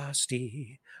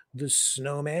 Frosty the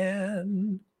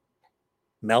snowman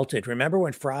melted. Remember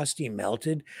when Frosty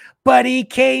melted? But he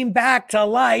came back to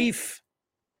life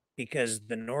because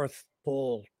the North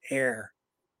Pole air,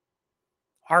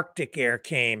 Arctic air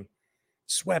came,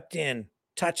 swept in,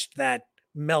 touched that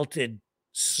melted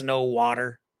snow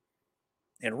water,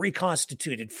 and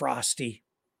reconstituted Frosty.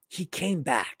 He came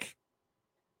back.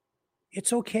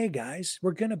 It's okay, guys.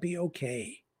 We're going to be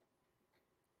okay.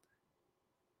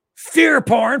 Fear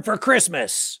porn for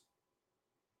Christmas.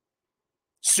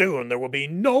 Soon there will be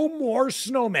no more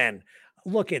snowmen.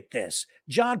 Look at this.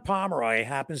 John Pomeroy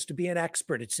happens to be an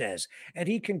expert, it says, and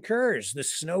he concurs the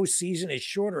snow season is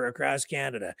shorter across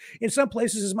Canada. In some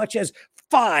places, as much as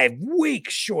 5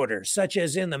 weeks shorter, such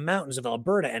as in the mountains of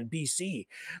Alberta and BC.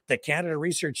 The Canada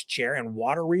Research Chair in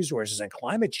Water Resources and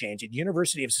Climate Change at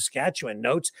University of Saskatchewan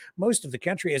notes most of the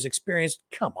country has experienced,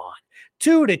 come on,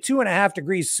 2 to 2.5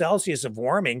 degrees Celsius of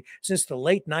warming since the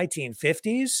late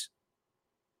 1950s.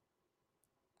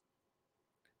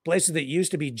 Places that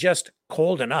used to be just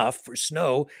cold enough for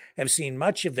snow have seen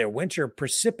much of their winter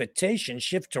precipitation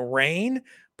shift to rain,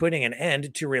 putting an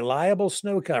end to reliable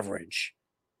snow coverage.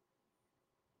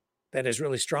 That has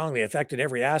really strongly affected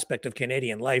every aspect of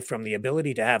Canadian life, from the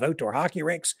ability to have outdoor hockey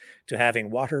rinks to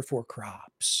having water for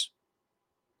crops.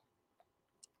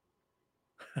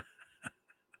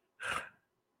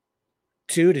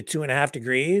 Two to 2.5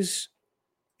 degrees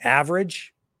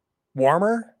average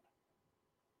warmer?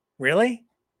 Really?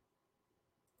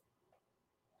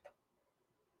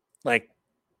 Like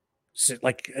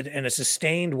in a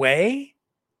sustained way?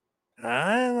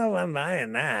 I don't know if I'm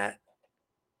buying that.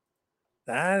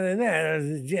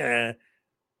 Yeah,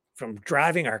 from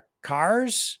driving our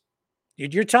cars?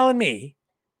 You're telling me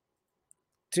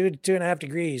 2 to 2.5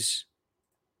 degrees.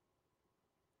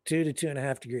 2 to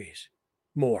 2.5 degrees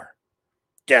more.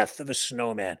 Death of a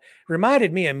snowman.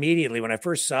 Reminded me immediately when I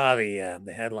first saw the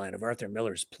headline of Arthur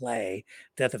Miller's play,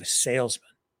 Death of a Salesman.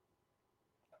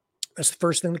 That's the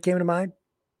first thing that came to mind.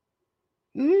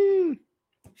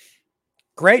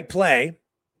 Great play.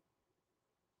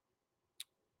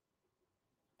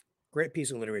 Great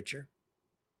piece of literature.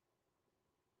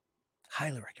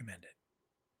 Highly recommend it.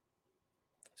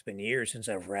 It's been years since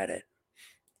I've read it.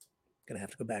 Gonna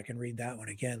have to go back and read that one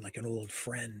again like an old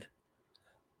friend.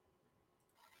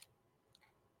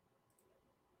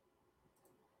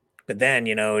 But then,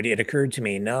 it occurred to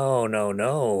me, no,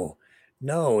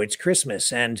 it's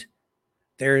Christmas, and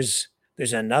there's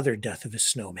another Death of a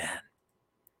Snowman.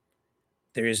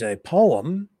 There's a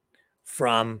poem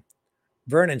from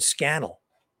Vernon Scannell.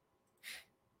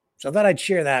 So I thought I'd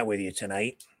share that with you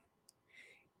tonight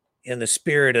in the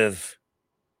spirit of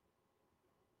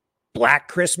Black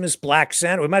Christmas, Black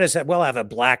Santa. We might as well have a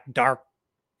black, dark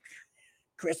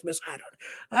Christmas.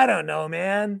 I don't know,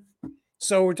 man.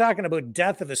 So we're talking about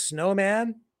Death of a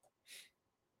Snowman.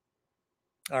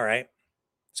 All right.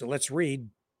 So let's read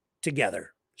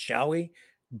together, shall we?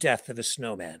 Death of a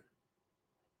Snowman.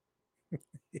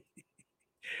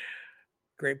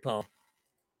 Great poem.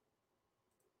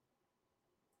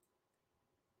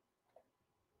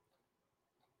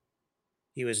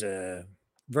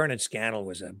 Vernon Scannell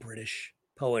was a British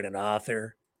poet and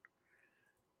author.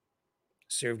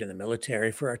 Served in the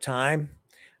military for a time.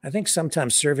 I think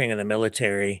sometimes serving in the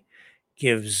military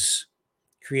gives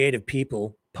creative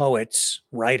people, poets,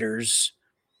 writers,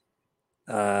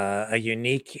 a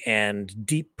unique and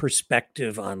deep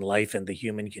perspective on life and the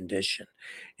human condition.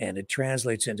 And it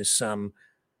translates into some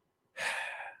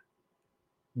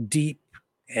deep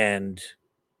and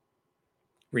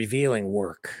revealing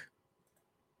work.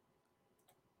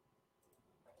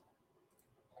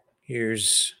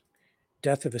 Here's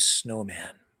Death of a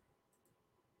Snowman.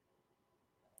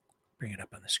 Bring it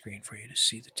up on the screen for you to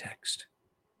see the text.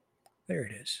 There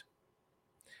it is.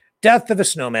 Death of a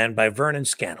Snowman by Vernon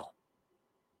Scannell.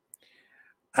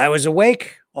 I was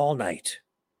awake all night,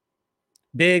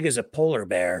 big as a polar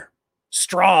bear,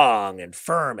 strong and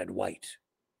firm and white.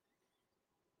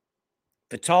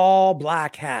 The tall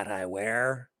black hat I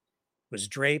wear was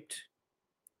draped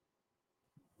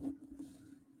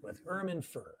with ermine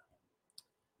fur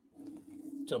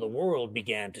till the world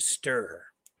began to stir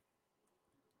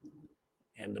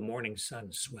and the morning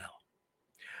sun swell.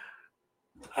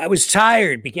 I was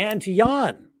tired, began to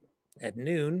yawn. At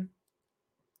noon,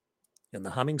 in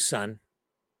the humming sun,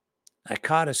 I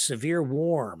caught a severe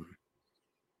warm.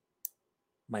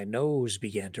 My nose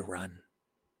began to run.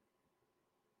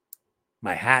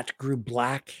 My hat grew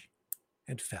black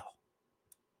and fell.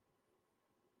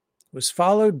 It was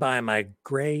followed by my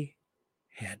gray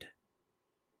head.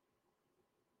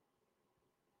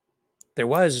 There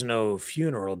was no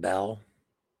funeral bell,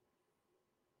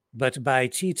 but by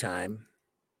tea time,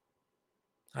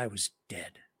 I was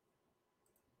dead.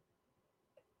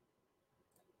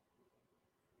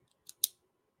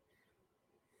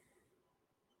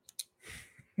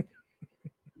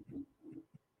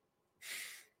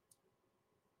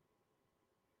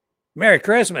 Merry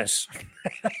Christmas.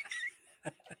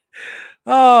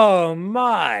 Oh,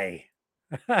 my.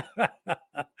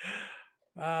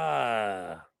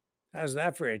 How's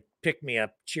that for a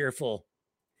pick-me-up, cheerful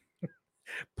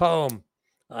poem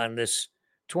on this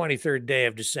 23rd day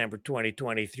of December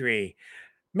 2023?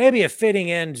 maybe a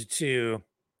fitting end to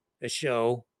a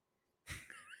show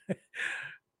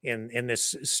in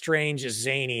this strange,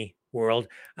 zany world.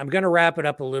 I'm going to wrap it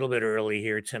up a little bit early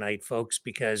here tonight, folks,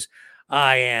 because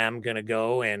I am going to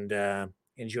go and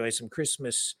enjoy some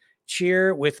Christmas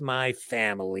cheer with my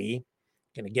family.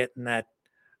 Going to get in that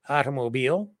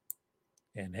automobile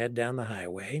and head down the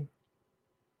highway.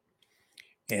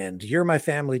 And you're my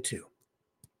family too.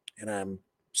 And I'm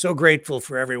so grateful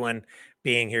for everyone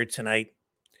being here tonight.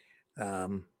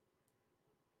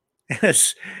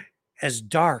 As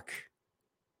dark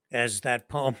as that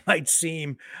poem might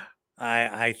seem,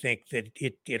 I think that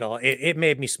it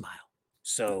made me smile.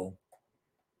 So,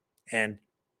 and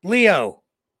Leo,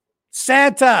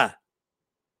 Santa,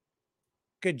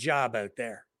 good job out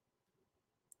there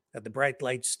at the Bright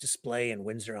Lights display in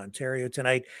Windsor, Ontario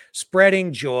tonight,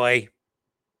 spreading joy.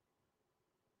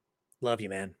 Love you,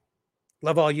 man.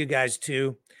 Love all you guys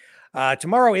too.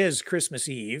 Tomorrow is Christmas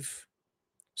Eve,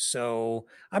 so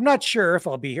I'm not sure if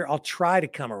I'll be here. I'll try to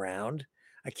come around.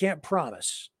 I can't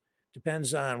promise.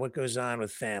 Depends on what goes on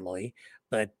with family,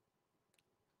 but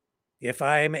if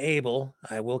I'm able,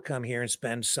 I will come here and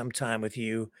spend some time with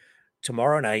you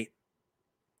tomorrow night,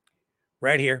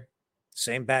 right here.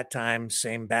 Same bat time,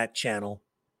 same bat channel.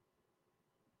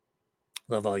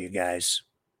 Love all you guys.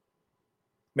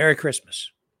 Merry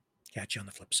Christmas. Catch you on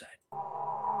the flip side.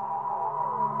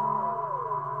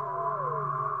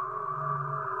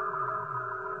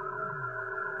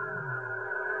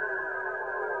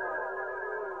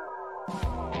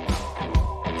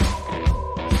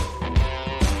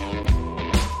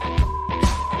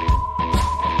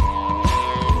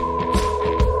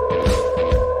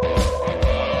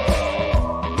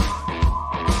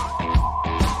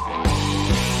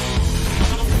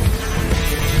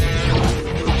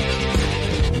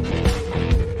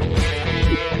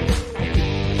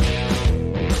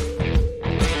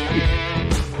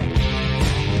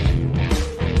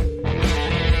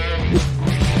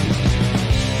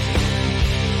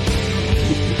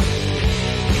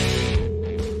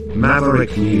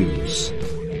 Maverick News.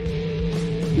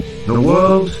 The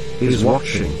world is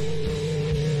watching.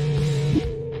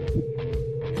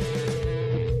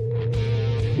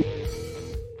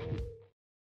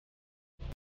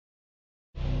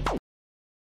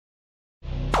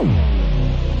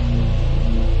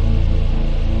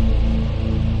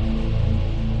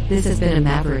 This has been a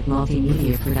Maverick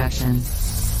Multimedia production.